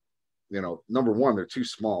 you know, number one, they're too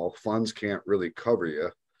small. Funds can't really cover you.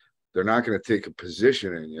 They're not going to take a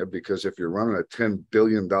position in you because if you're running a $10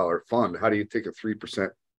 billion fund, how do you take a 3%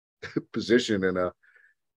 position in a,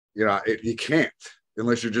 you know, you can't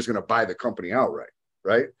unless you're just going to buy the company outright,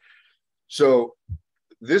 right? So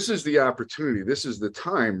this is the opportunity. This is the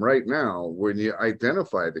time right now when you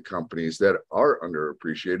identify the companies that are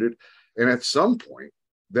underappreciated. And at some point,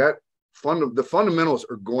 that the fundamentals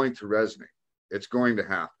are going to resonate. It's going to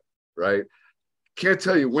happen, right? Can't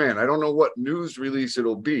tell you when. I don't know what news release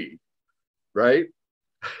it'll be, right?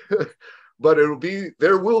 But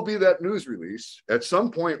there will be that news release at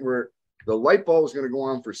some point where the light bulb is going to go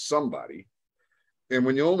on for somebody. And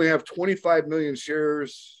when you only have 25 million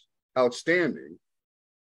shares outstanding,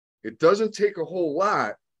 it doesn't take a whole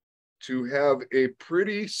lot to have a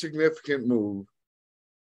pretty significant move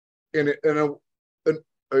in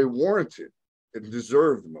a warranted and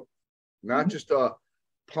deserved move, not just a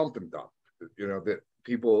pump and dump. You know, that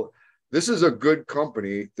people, this is a good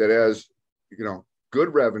company that has, you know,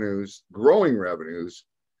 good revenues, growing revenues.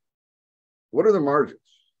 What are the margins?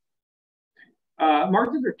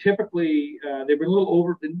 Margins are typically, they've been a little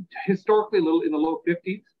over, historically a little in the low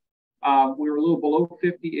 50s. We were a little below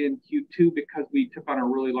 50 in Q2 because we took on a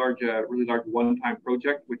really large one-time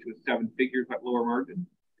project, which was 7 figures at lower margin,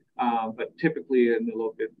 but typically in the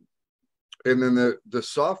low 50s. And then the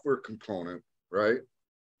software component, right?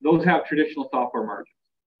 Those have traditional software margins.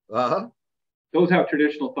 Uh-huh. Those have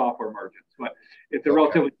traditional software margins, but it's a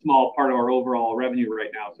relatively small part of our overall revenue right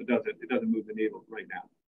now, so it doesn't move the needle right now.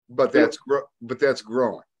 But that's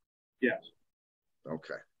growing. Yes.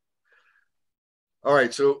 Okay. All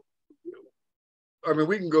right. So, I mean,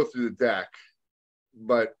 we can go through the deck,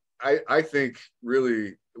 but I think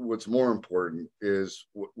really what's more important is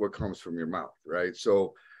what comes from your mouth, right?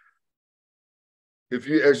 So,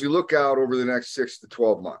 as you look out over the next 6 to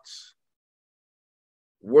 12 months,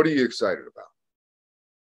 what are you excited about?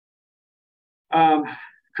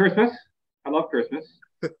 Christmas. I love Christmas.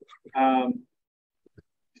 I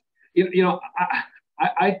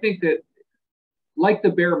think that, like the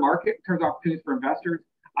bear market in terms of opportunities for investors,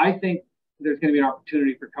 I think there's going to be an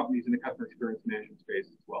opportunity for companies in the customer experience management space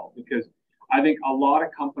as well, because I think a lot of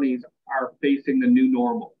companies are facing the new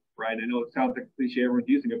normal, right? I know it sounds like a cliche, everyone's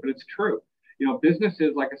using it, but it's true. You know,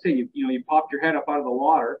 businesses, like I say, you popped your head up out of the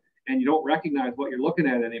water and you don't recognize what you're looking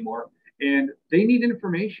at anymore. And they need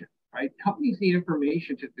information, right? Companies need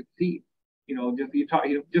information to succeed. You know,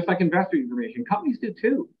 just like investor information, companies do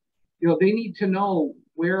too. You know, they need to know,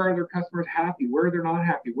 where are their customers happy? Where are they not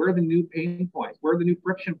happy? Where are the new pain points? Where are the new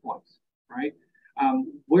friction points, right?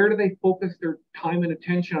 Where do they focus their time and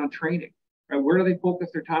attention on training? Right? Where do they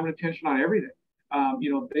focus their time and attention on everything?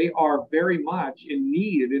 You know, they are very much in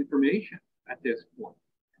need of information at this point.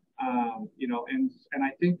 You know, and I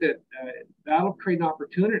think that that'll create an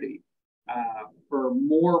opportunity for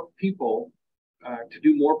more people to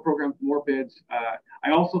do more programs, more bids.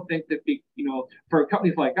 I also think that for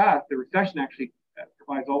companies like us, the recession actually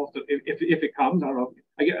provides also, if it comes, I don't know.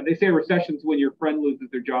 They say a recession is when your friend loses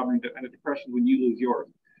their job, and a depression is when you lose yours.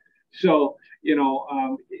 So, you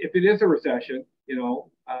know, if it is a recession, you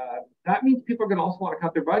know, that means people are going to also want to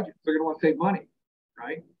cut their budgets. They're going to want to save money,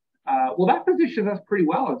 right? Well, that positions us pretty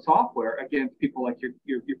well in software against people like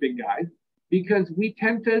your big guys, because we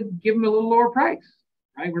tend to give them a little lower price,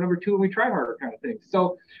 right? We're number 2 and we try harder, kind of thing.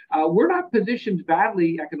 So we're not positioned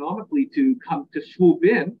badly economically to come to swoop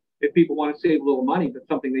in if people want to save a little money, but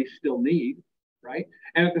something they still need, right?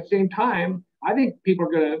 And at the same time, I think people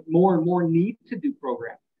are going to more and more need to do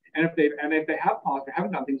programs. And if they have paused or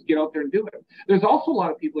haven't done things, get out there and do it. There's also a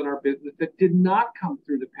lot of people in our business that did not come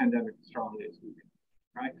through the pandemic as strongly as we did.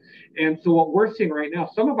 Right. And so what we're seeing right now,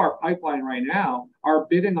 some of our pipeline right now are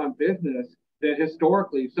bidding on business that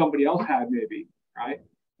historically somebody else had maybe, right?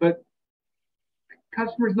 But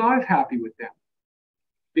customers not as happy with them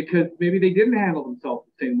because maybe they didn't handle themselves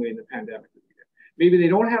the same way in the pandemic as we did. Maybe they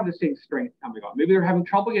don't have the same strength coming on. Maybe they're having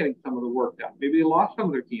trouble getting some of the work done. Maybe they lost some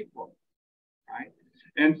of their team force, right?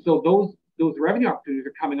 And so those revenue opportunities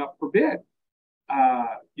are coming up for bid.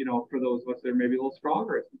 For those of us that are maybe a little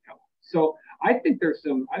stronger as we come. So I think there's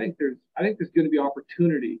going to be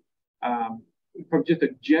opportunity from just a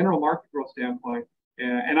general market growth standpoint,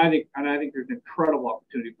 and I think there's an incredible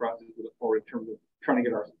opportunity for us as we look forward in terms of trying to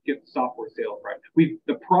get the software sales right.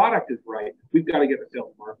 The product is right. We've got to get the sales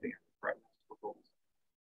and marketing right.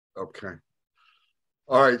 Okay.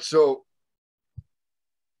 All right. So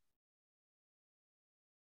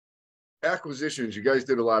acquisitions, you guys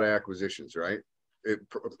did a lot of acquisitions, right?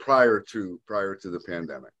 Prior to the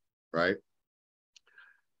pandemic, right?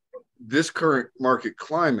 This current market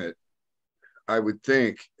climate, I would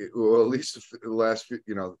think, well, at least the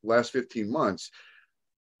last 15 months,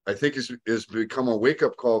 I think has become a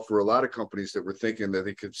wake-up call for a lot of companies that were thinking that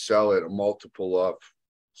they could sell at a multiple of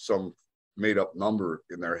some made-up number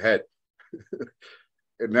in their head.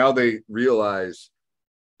 And now they realize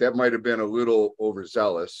that might have been a little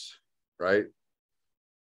overzealous, right?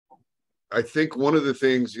 I think one of the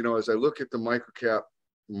things, as I look at the microcap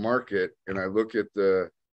market and I look at a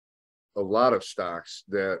lot of stocks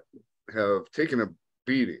that have taken a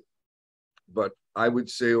beating, but I would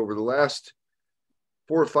say over the last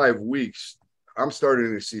 4 or 5 weeks, I'm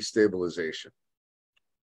starting to see stabilization.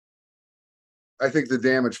 I think the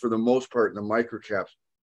damage for the most part in the microcap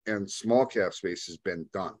and small cap space has been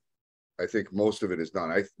done. I think most of it is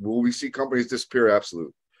done. Will we see companies disappear?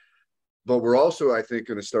 Absolutely. But we're also, I think,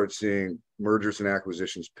 going to start seeing mergers and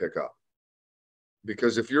acquisitions pick up.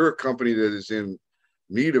 Because if you're a company that is in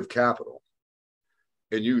need of capital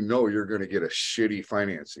and you're going to get a shitty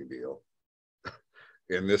financing deal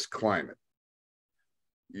in this climate,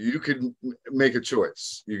 you can make a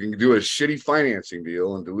choice. You can do a shitty financing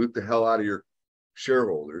deal and dilute the hell out of your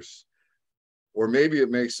shareholders, or maybe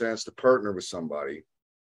it makes sense to partner with somebody,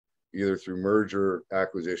 either through merger,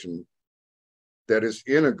 acquisition, that is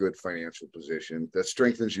in a good financial position that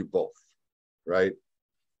strengthens you both, right?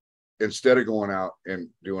 Instead of going out and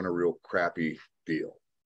doing a real crappy deal,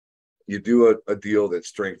 you do a deal that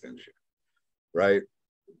strengthens you, right?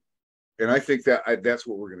 And I think that's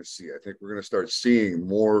what we're going to see. I think we're going to start seeing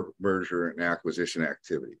more merger and acquisition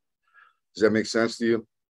activity. Does that make sense to you?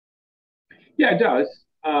 Yeah, it does.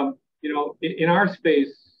 In our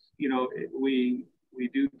space, we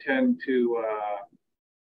do tend to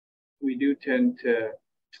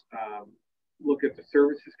look at the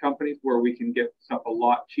services companies where we can get stuff a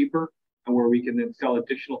lot cheaper and where we can then sell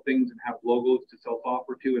additional things and have logos to sell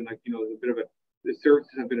software to. And the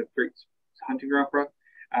services have been a great hunting ground for us.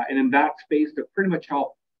 And in that space, they're pretty much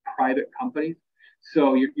all private companies.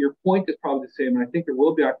 So your point is probably the same. And I think there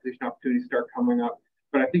will be acquisition opportunities start coming up.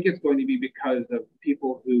 But I think it's going to be because of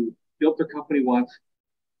people who built their company once,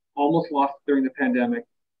 almost lost it during the pandemic,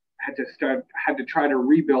 had to try to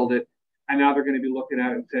rebuild it. And now they're going to be looking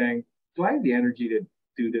at it and saying, do I have the energy to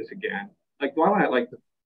do this again? Like, do I want to,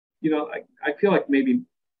 I feel like maybe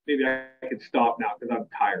I could stop now because I'm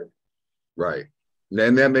tired. Right.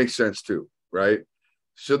 And that makes sense too, right?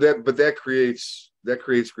 So that creates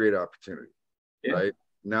great opportunity, yeah. Right?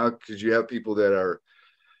 Now, because you have people that are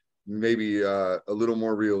maybe a little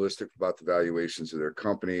more realistic about the valuations of their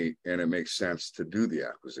company, and it makes sense to do the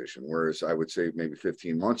acquisition. Whereas I would say maybe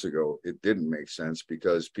 15 months ago, it didn't make sense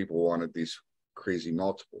because people wanted these crazy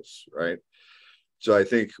multiples, right? So I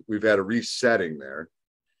think we've had a resetting there,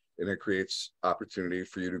 and it creates opportunity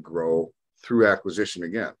for you to grow through acquisition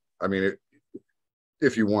again. I mean,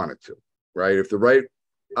 if you wanted to, right? If the right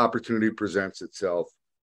opportunity presents itself,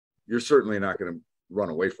 you're certainly not going to run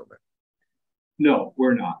away from it. No,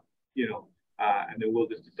 we're not. And then we'll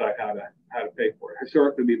just decide how to pay for it.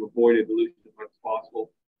 Historically, we've avoided dilution as much as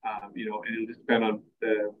possible, and it'll just depend on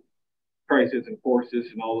the prices and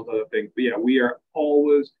forces and all those other things. But yeah, we are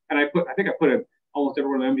always, and I think I put in almost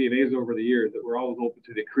every one of the MD&As over the years that we're always open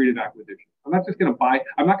to the accretive acquisition. I'm not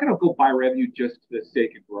going to go buy revenue just for the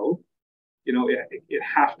sake of growth. It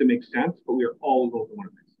has to make sense, but we are always open when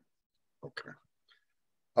it makes sense. Okay.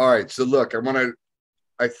 All right. So look,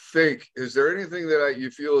 I think, is there anything that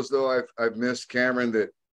you feel as though I've missed, Cameron,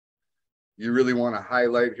 that you really want to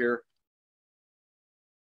highlight here?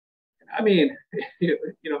 I mean,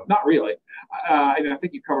 not really. I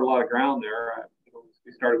think you covered a lot of ground there.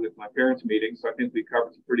 We started with my parents' meeting, so I think we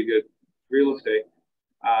covered some pretty good real estate.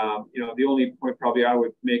 The only point probably I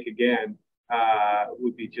would make again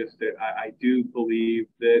would be just that I do believe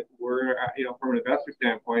that we're, from an investor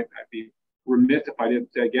standpoint, I'd be remiss if I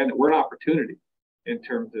didn't say again that we're an opportunity in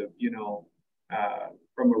terms of,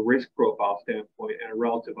 from a risk profile standpoint and a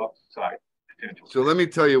relative upside potential. So let me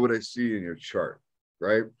tell you what I see in your chart,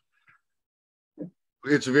 right?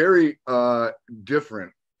 It's very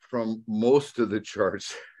different from most of the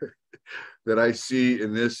charts that I see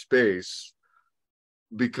in this space,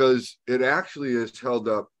 because it actually has held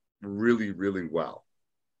up really, really well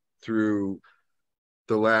through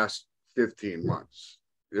the last 15 months.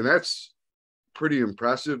 And that's pretty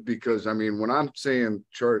impressive, because I mean, when I'm saying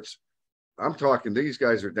charts, I'm talking these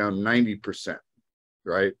guys are down 90%,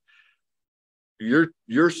 right? Your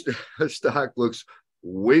stock looks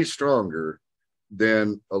way stronger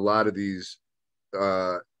than a lot of these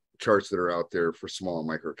charts that are out there for small and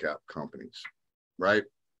micro cap companies, right?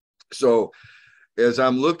 So as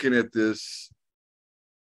I'm looking at this,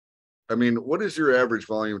 I mean, what is your average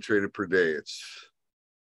volume traded per day? It's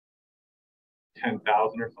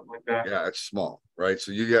 10,000 or something like that. Yeah, it's small, right?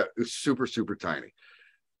 So you get it's super, super tiny.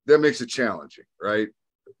 That makes it challenging, right?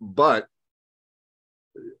 But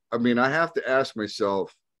I mean, I have to ask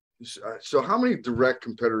myself, so how many direct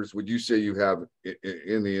competitors would you say you have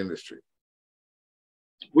in the industry?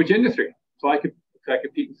 Which industry? So I compete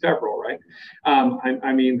in several, right?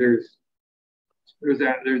 I mean, there's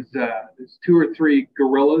 2 or 3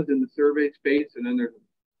 gorillas in the survey space, and then there's at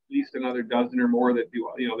least another dozen or more that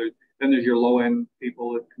do. Then there's your low end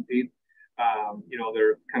people that compete.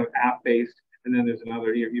 They're kind of app based, and then there's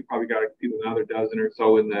another. You probably got to compete with another dozen or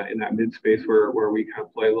so in that mid space where we kind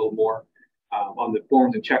of play a little more. On the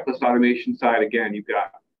forms and checklist automation side, again, you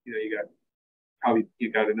got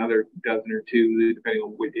another dozen or two, depending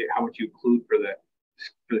on how much you include for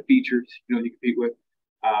the features you compete with.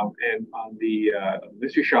 And on the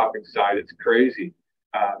mystery shopping side, it's crazy.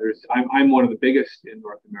 I'm one of the biggest in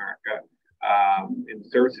North America. In the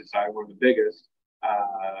services side, one of the biggest.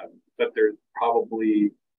 But there's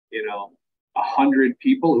probably 100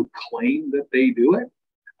 people who claim that they do it.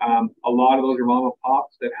 A lot of those are mom and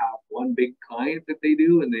pops that have one big client that they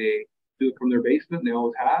do, and they do it from their basement, and they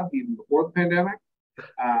always have, even before the pandemic.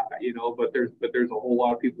 But there's a whole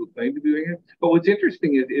lot of people who claim to be doing it. But what's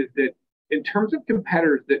interesting is that in terms of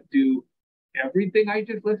competitors that do everything I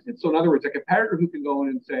just listed, so in other words, a competitor who can go in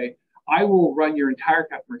and say, I will run your entire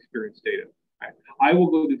customer experience data. Right? I will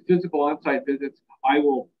go do physical on-site visits. I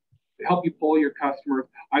will help you pull your customers.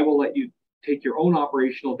 I will let you take your own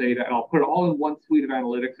operational data, and I'll put it all in one suite of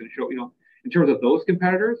analytics and show, in terms of those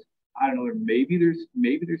competitors, I don't know, maybe there's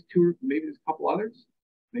 2, or maybe there's a couple others,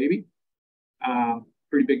 maybe.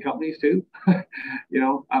 Pretty big companies too, that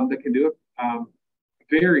can do it.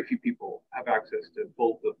 Very few people have access to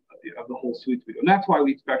both of the whole suites we do. And that's why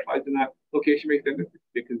we specialize in that location-based industry,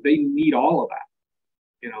 because they need all of that,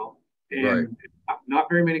 and right. Not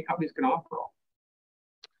very many companies can offer all.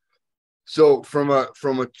 So from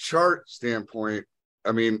a chart standpoint,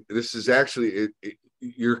 I mean, this is actually,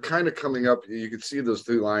 you're kind of coming up, you can see those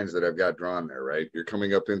 3 lines that I've got drawn there, right? You're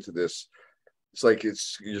coming up into this, it's like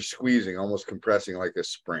you're squeezing, almost compressing like a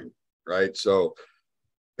spring, right? So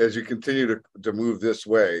as you continue to move this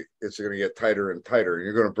way, it's going to get tighter and tighter, and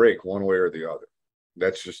you're going to break one way or the other.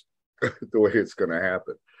 That's just the way it's going to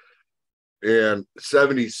happen. And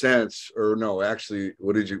 70 cents, or no, actually,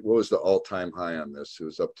 what was the all-time high on this? It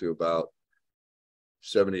was up to about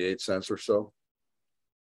 78 cents or so.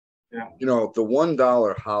 Yeah. The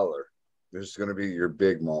 $1 holler is going to be your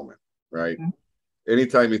big moment, right? Mm-hmm.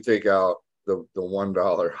 Anytime you take out the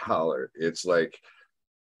 $1 holler, it's like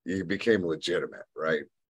you became legitimate, right?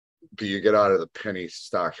 But you get out of the penny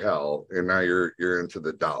stock hell, and now you're into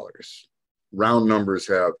the dollars. Round numbers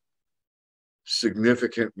have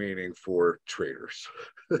significant meaning for traders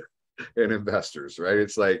and investors, right?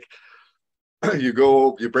 It's like you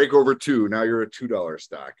break over 2, now you're a $2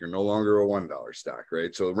 stock. You're no longer a $1 stock,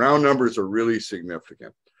 right? So round numbers are really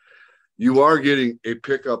significant. You are getting a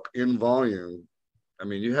pickup in volume. I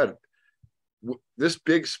mean, you had this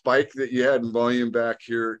big spike that you had in volume back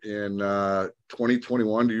here in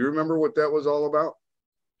 2021. Do you remember what that was all about?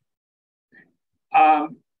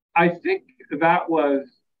 I think that was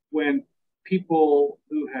when people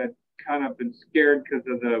who had kind of been scared because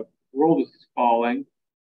of the world was falling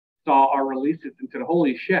saw our releases and said,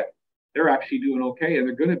 holy shit, they're actually doing okay, and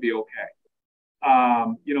they're going to be okay.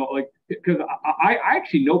 Because I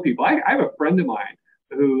actually know people. I have a friend of mine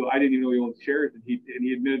who I didn't even know he owned shares, and he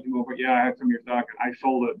admitted to me, yeah, I had some of your stock, and I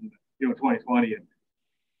sold it in 2020,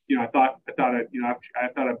 and I thought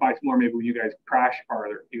I'd buy some more maybe when you guys crash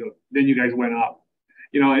farther. Then you guys went up.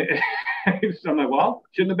 So I'm like, well,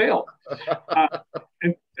 shouldn't have bailed.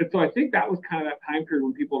 And so I think that was kind of that time period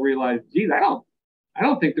when people realized, geez, I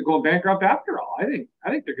don't think they're going bankrupt after all. I think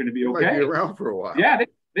they're going to be okay. They might be around for a while. Yeah,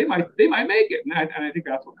 they might make it. And I think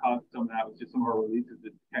that's what caused some of that, was just some of our releases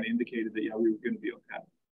that kind of indicated that, yeah, we were going to be okay.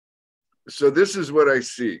 So this is what I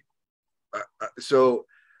see. So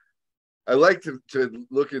I like to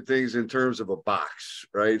look at things in terms of a box,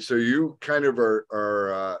 right? So you kind of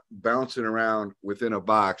are bouncing around within a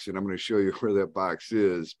box, and I'm going to show you where that box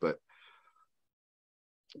is, but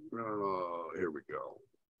here we go.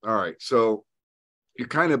 All right, so you're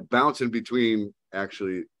kind of bouncing between,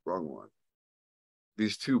 actually, wrong one,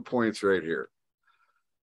 these 2 points right here,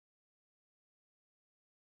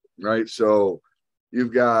 right? So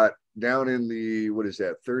you've got down in the, what is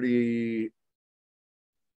that, 30,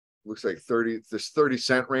 looks like 30, this 30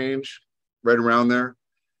 cent range, right around there,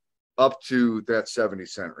 up to that 70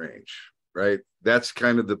 cent range, right? That's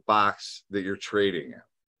kind of the box that you're trading in,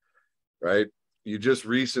 right? You just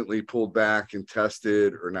recently pulled back and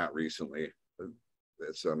tested, or not recently,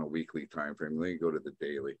 that's on a weekly time frame. Let me go to the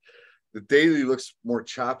daily. The daily looks more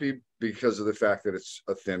choppy because of the fact that it's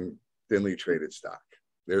a thinly traded stock.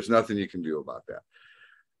 There's nothing you can do about that.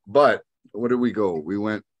 But what did we go? We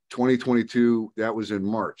went 2022, that was in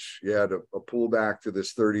March. You had a pullback to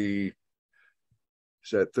this 30, is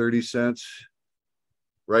that 30 cents?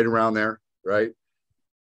 Right around there, right?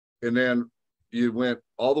 And then you went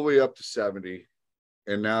all the way up to 70,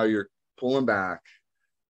 and now you're pulling back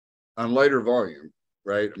on lighter volume,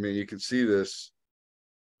 right? I mean, you can see this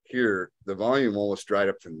here. The volume almost dried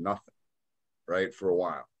up to nothing, right, for a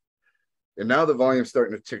while. And now the volume's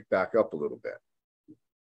starting to tick back up a little bit.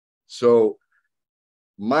 So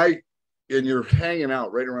and you're hanging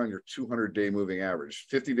out right around your 200-day moving average.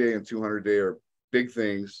 50-day and 200-day are big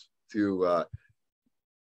things to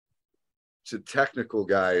technical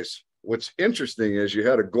guys. What's interesting is you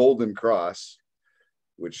had a golden cross,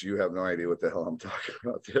 which you have no idea what the hell I'm talking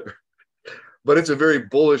about there. But it's a very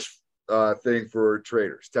bullish thing for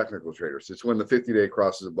traders, technical traders. It's when the 50-day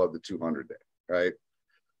crosses above the 200-day, right?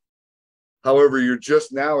 However, you're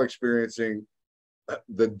just now experiencing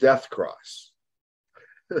the death cross,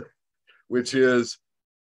 which is,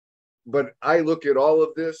 but I look at all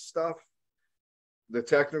of this stuff, the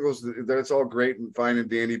technicals, that's all great and fine and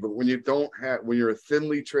dandy, but when you're a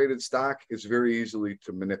thinly traded stock, it's very easily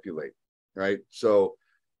to manipulate, right? So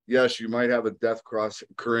yes, you might have a death cross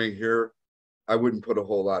occurring here. I wouldn't put a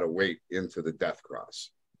whole lot of weight into the death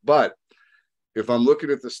cross. But if I'm looking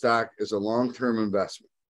at the stock as a long-term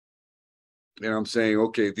investment, and I'm saying,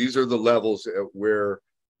 okay, these are the levels at where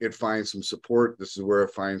it finds some support. This is where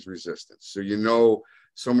it finds resistance. So,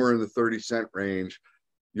 somewhere in the 30 cent range,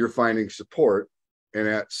 you're finding support. And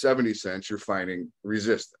at 70 cents, you're finding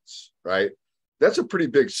resistance, right? That's a pretty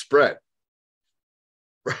big spread.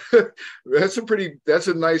 That's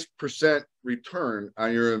a nice percent return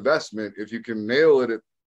on your investment. If you can nail it at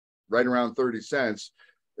right around 30 cents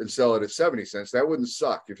and sell it at 70 cents, that wouldn't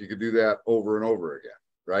suck if you could do that over and over again,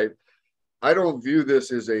 right? I don't view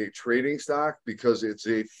this as a trading stock because it's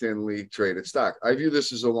a thinly traded stock. I view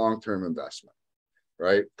this as a long-term investment,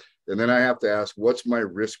 right? And then I have to ask, what's my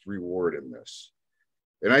risk reward in this?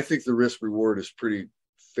 And I think the risk reward is pretty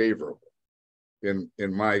favorable in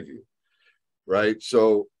my view, right?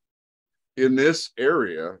 So in this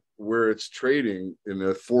area where it's trading in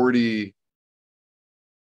the 40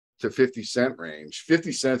 to 50 cent range,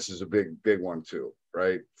 50 cents is a big one too,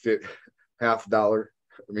 right? Half dollar.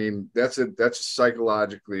 I mean, that's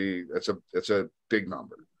psychologically, that's a big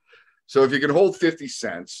number. So if you can hold 50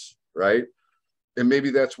 cents, right? And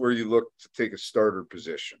maybe that's where you look to take a starter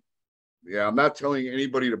position. Yeah, I'm not telling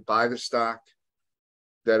anybody to buy the stock.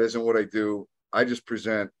 That isn't what I do. I just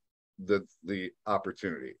present the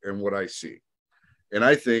opportunity and what I see. And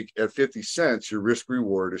I think at 50 cents, your risk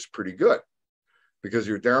reward is pretty good because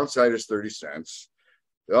your downside is 30 cents.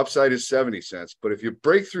 The upside is 70 cents. But if you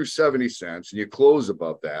break through 70 cents and you close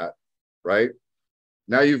above that, right?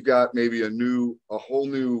 Now you've got maybe a whole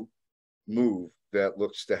new move that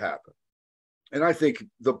looks to happen. And I think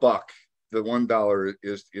the $1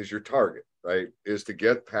 is your target, right? Is to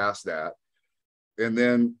get past that and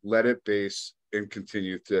then let it base and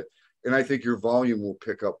continue to, and I think your volume will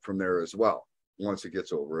pick up from there as well once it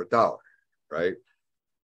gets over $1, right?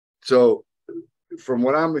 So from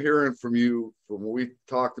what I'm hearing from you, from what we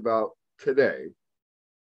talked about today,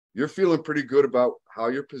 you're feeling pretty good about how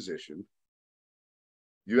you're positioned.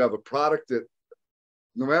 You have a product that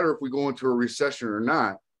no matter if we go into a recession or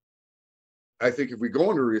not, I think if we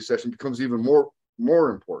go into a recession, it becomes even more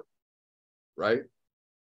important, right?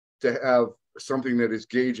 To have something that is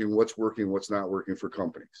gauging what's working, what's not working for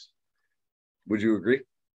companies. Would you agree?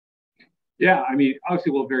 Yeah, I mean,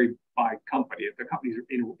 obviously, will vary by company. If the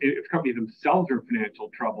companies themselves are in financial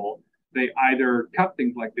trouble, they either cut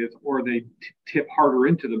things like this or they tip harder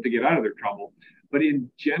into them to get out of their trouble. But in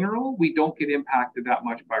general, we don't get impacted that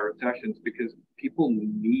much by recessions because people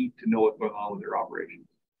need to know what's going on with their operations.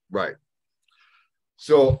 Right.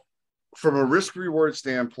 So from a risk reward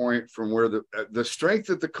standpoint, from where the strength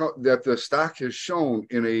that the stock has shown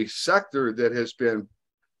in a sector that has been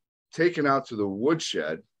taken out to the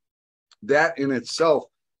woodshed, that in itself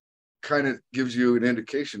kind of gives you an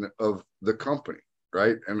indication of the company,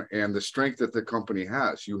 right? And the strength that the company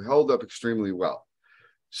has. You held up extremely well.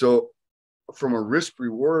 So from a risk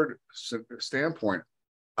reward standpoint,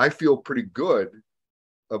 I feel pretty good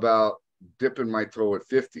about dipping my toe at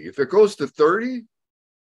 50. If it goes to 30,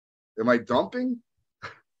 am I dumping?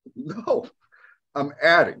 No, I'm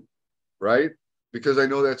adding, right? Because I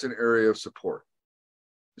know that's an area of support.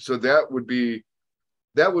 So that would be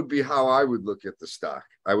how I would look at the stock.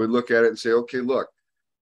 I would look at it and say, okay, look,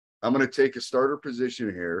 I'm going to take a starter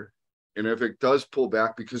position here. And if it does pull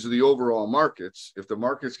back because of the overall markets, if the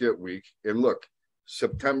markets get weak, and look,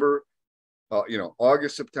 September,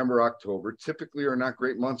 August, September, October typically are not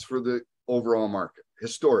great months for the overall market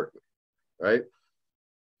historically, right?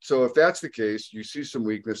 So if that's the case, you see some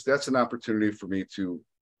weakness, that's an opportunity for me to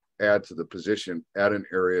add to the position at an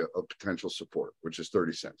area of potential support, which is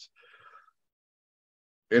 30 cents.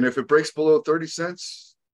 And if it breaks below 30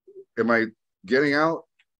 cents, am I getting out?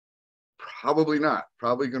 Probably not.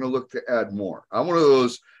 Probably going to look to add more. I'm one of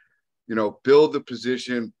those, build the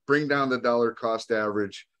position, bring down the dollar cost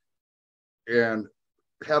average, and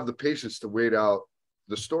have the patience to wait out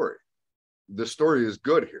the story. The story is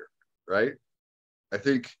good here, right? I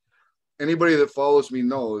think anybody that follows me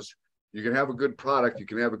knows you can have a good product, you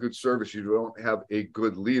can have a good service, you don't have a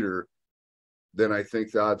good leader, then I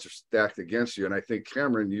think the odds are stacked against you. And I think,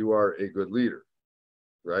 Cameron, you are a good leader,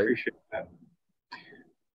 right? Appreciate that.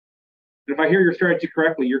 If I hear your strategy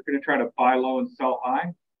correctly, you're going to try to buy low and sell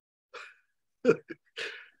high?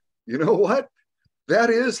 You know what? That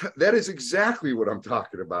is exactly what I'm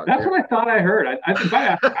talking about. That's what I thought I heard. I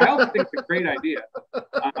also think it's a great idea.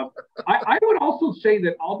 I would also say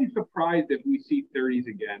that I'll be surprised if we see 30s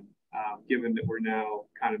again, given that we're now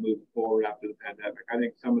kind of moving forward after the pandemic. I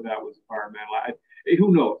think some of that was environmental.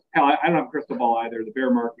 Who knows? Hell, I don't have a crystal ball either. The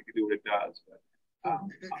bear market can do what it does.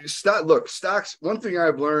 But, stocks, one thing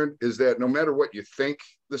I've learned is that no matter what you think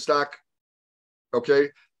the stock,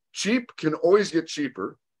 okay, cheap can always get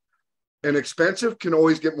cheaper. And expensive can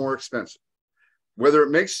always get more expensive, whether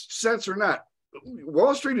it makes sense or not.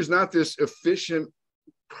 Wall Street is not this efficient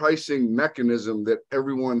pricing mechanism that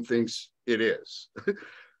everyone thinks it is.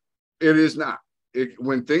 It is not.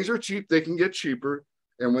 When things are cheap, they can get cheaper.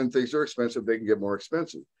 And when things are expensive, they can get more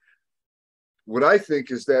expensive. What I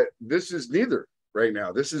think is that this is neither right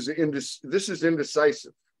now. This is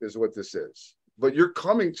indecisive is what this is. But you're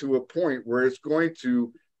coming to a point where it's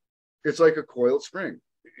like a coiled spring.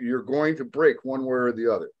 You're going to break one way or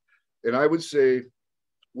the other. And I would say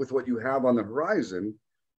with what you have on the horizon,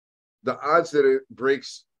 the odds that it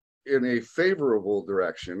breaks in a favorable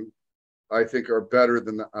direction, I think are better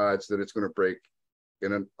than the odds that it's going to break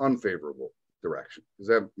in an unfavorable direction. Does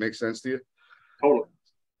that make sense to you? Totally.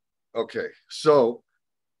 Okay. So,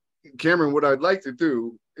 Cameron, what I'd like to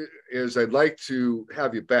do is I'd like to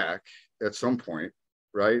have you back at some point,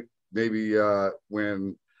 right? Maybe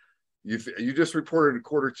when you just reported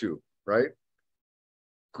Q2, right?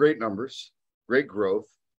 Great numbers, great growth.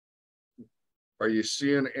 Are you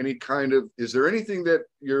seeing any kind of, is there anything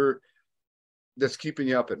that's keeping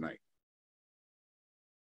you up at night?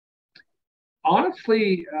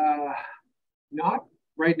 Honestly, not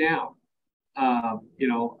right now. And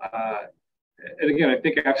again, I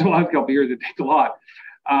think after the last couple of years, it takes a lot.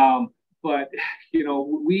 But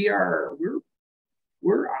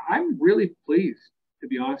I'm really pleased, to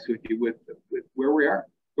be honest with you, with where we are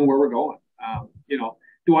and where we're going.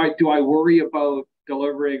 Do I worry about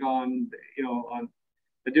delivering on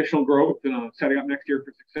additional growth and on setting up next year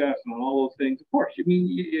for success and on all those things? Of course. I mean,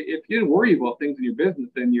 if you didn't worry about things in your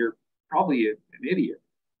business, then you're probably an idiot.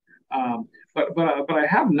 But I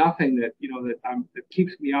have nothing that that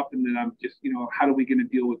keeps me up, and that I'm just how are we going to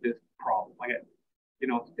deal with this problem? Like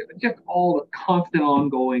just all the constant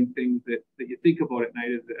ongoing things that you think about at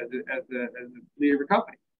night as a leader of a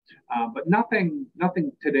company. But nothing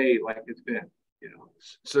today like it's been.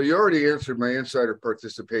 So you already answered my insider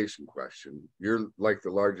participation question. You're like the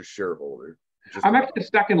largest shareholder. I'm actually the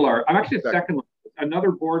second largest.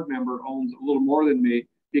 Another board member owns a little more than me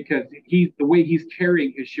because the way he's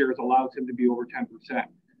carrying his shares allows him to be over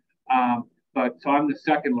 10%. But so I'm the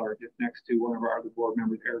second largest, next to one of our other board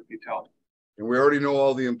members, Eric Butel. And we already know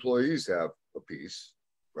all the employees have a piece,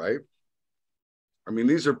 right? I mean,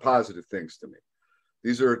 these are positive things to me.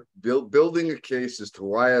 These are building a case as to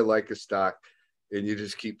why I like a stock, and you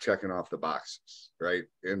just keep checking off the boxes, right?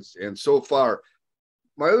 And so far,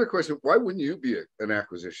 my other question, why wouldn't you be an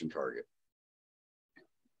acquisition target?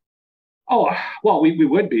 Oh, well, we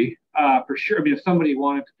would be for sure. I mean, if somebody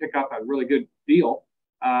wanted to pick up a really good deal,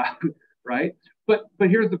 right? But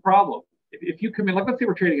here's the problem. If you come in, like let's say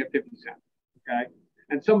we're trading at 50 cents, okay?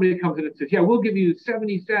 And somebody comes in and says, yeah, we'll give you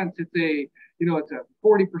 70 cents. It's a, it's a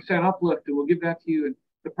 40% uplift and we'll give that to you. And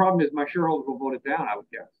the problem is my shareholders will vote it down, I would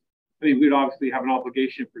guess. I mean, we'd obviously have an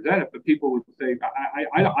obligation to present it, but people would say,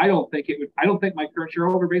 I don't think it would, I don't think my current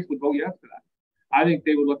shareholder base would vote yes to that. I think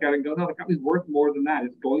they would look at it and go, no, the company's worth more than that.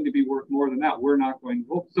 It's going to be worth more than that. We're not going to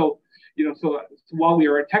vote. So, so while we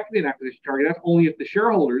are technically an acquisition target, that's only if the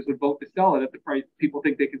shareholders would vote to sell it at the price people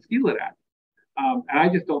think they can steal it at. And I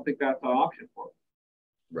just don't think that's an option for us.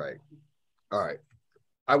 Right. All right.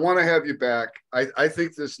 I want to have you back. I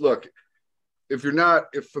think this, look, if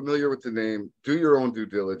familiar with the name, do your own due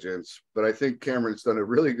diligence. But I think Cameron's done a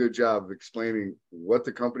really good job of explaining what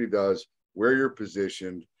the company does, where you're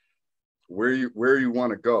positioned, where you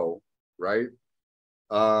want to go, right?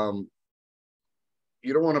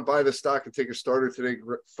 You don't want to buy the stock and take a starter today.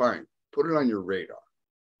 Fine. Put it on your radar,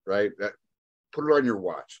 right? Put it on your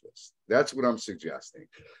watch list. That's what I'm suggesting.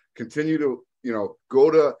 Continue to,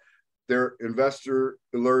 go to their investor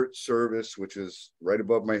alert service, which is right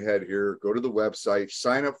above my head here. Go to the website,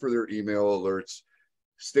 sign up for their email alerts,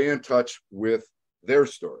 stay in touch with their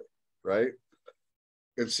story, right?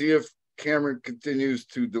 And see if Cameron continues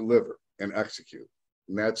to deliver and execute.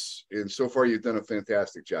 And so far you've done a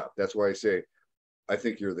fantastic job. That's why I say, I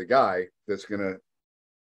think you're the guy that's going to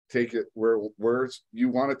take it where you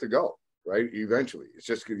want it to go, right? Eventually. It's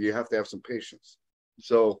just you have to have some patience.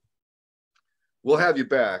 So we'll have you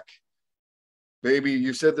back. Baby,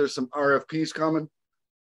 you said there's some RFPs coming?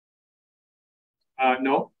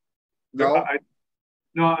 No. No?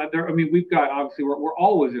 We've got, obviously, we're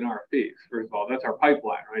always in RFPs, first of all. That's our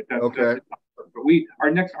pipeline, right? Okay. But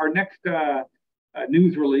our next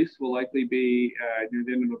news release will likely be near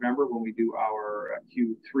the end of November when we do our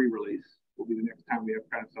Q3 release. Will be the next time we have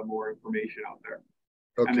kind of some more information out there.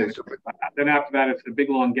 Okay. And then after that, it's the big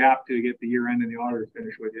long gap to get the year end and the auditors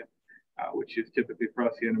finished with you, which is typically for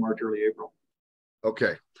us the end of March, early April.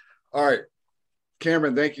 Okay. All right.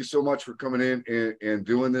 Cameron, thank you so much for coming in and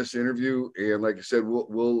doing this interview. And like I said, I'm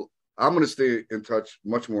going to stay in touch,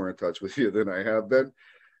 much more in touch with you than I have been.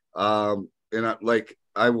 And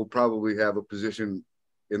I will probably have a position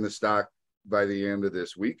in the stock by the end of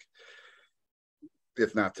this week,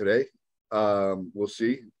 if not today. We'll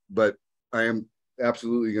see. But I am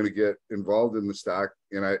absolutely going to get involved in the stock.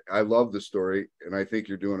 And I love the story. And I think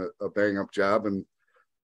you're doing a bang up job. And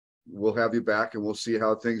we'll have you back and we'll see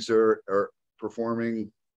how things are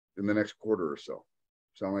performing in the next quarter or so.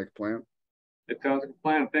 Sound like a plan? It sounds like a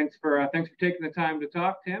plan. Thanks for taking the time to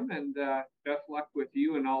talk, Tim, and best luck with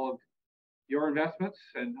you and all of your investments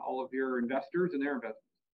and all of your investors and their investments.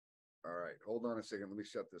 All right. Hold on a second. Let me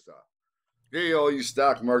shut this off. Hey, all you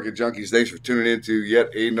stock market junkies. Thanks for tuning in to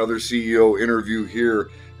yet another CEO interview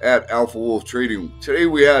here at Alpha Wolf Trading. Today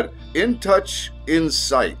we had INTouch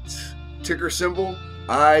Insight, ticker symbol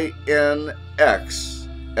INXSF,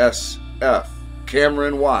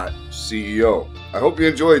 Cameron Watt, CEO. I hope you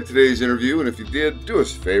enjoyed today's interview, and if you did, do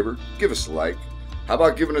us a favor, give us a like. How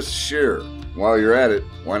about giving us a share? While you're at it,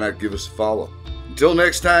 why not give us a follow? Until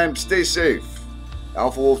next time, stay safe.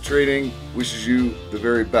 Alpha Wolf Trading wishes you the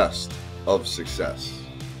very best of success.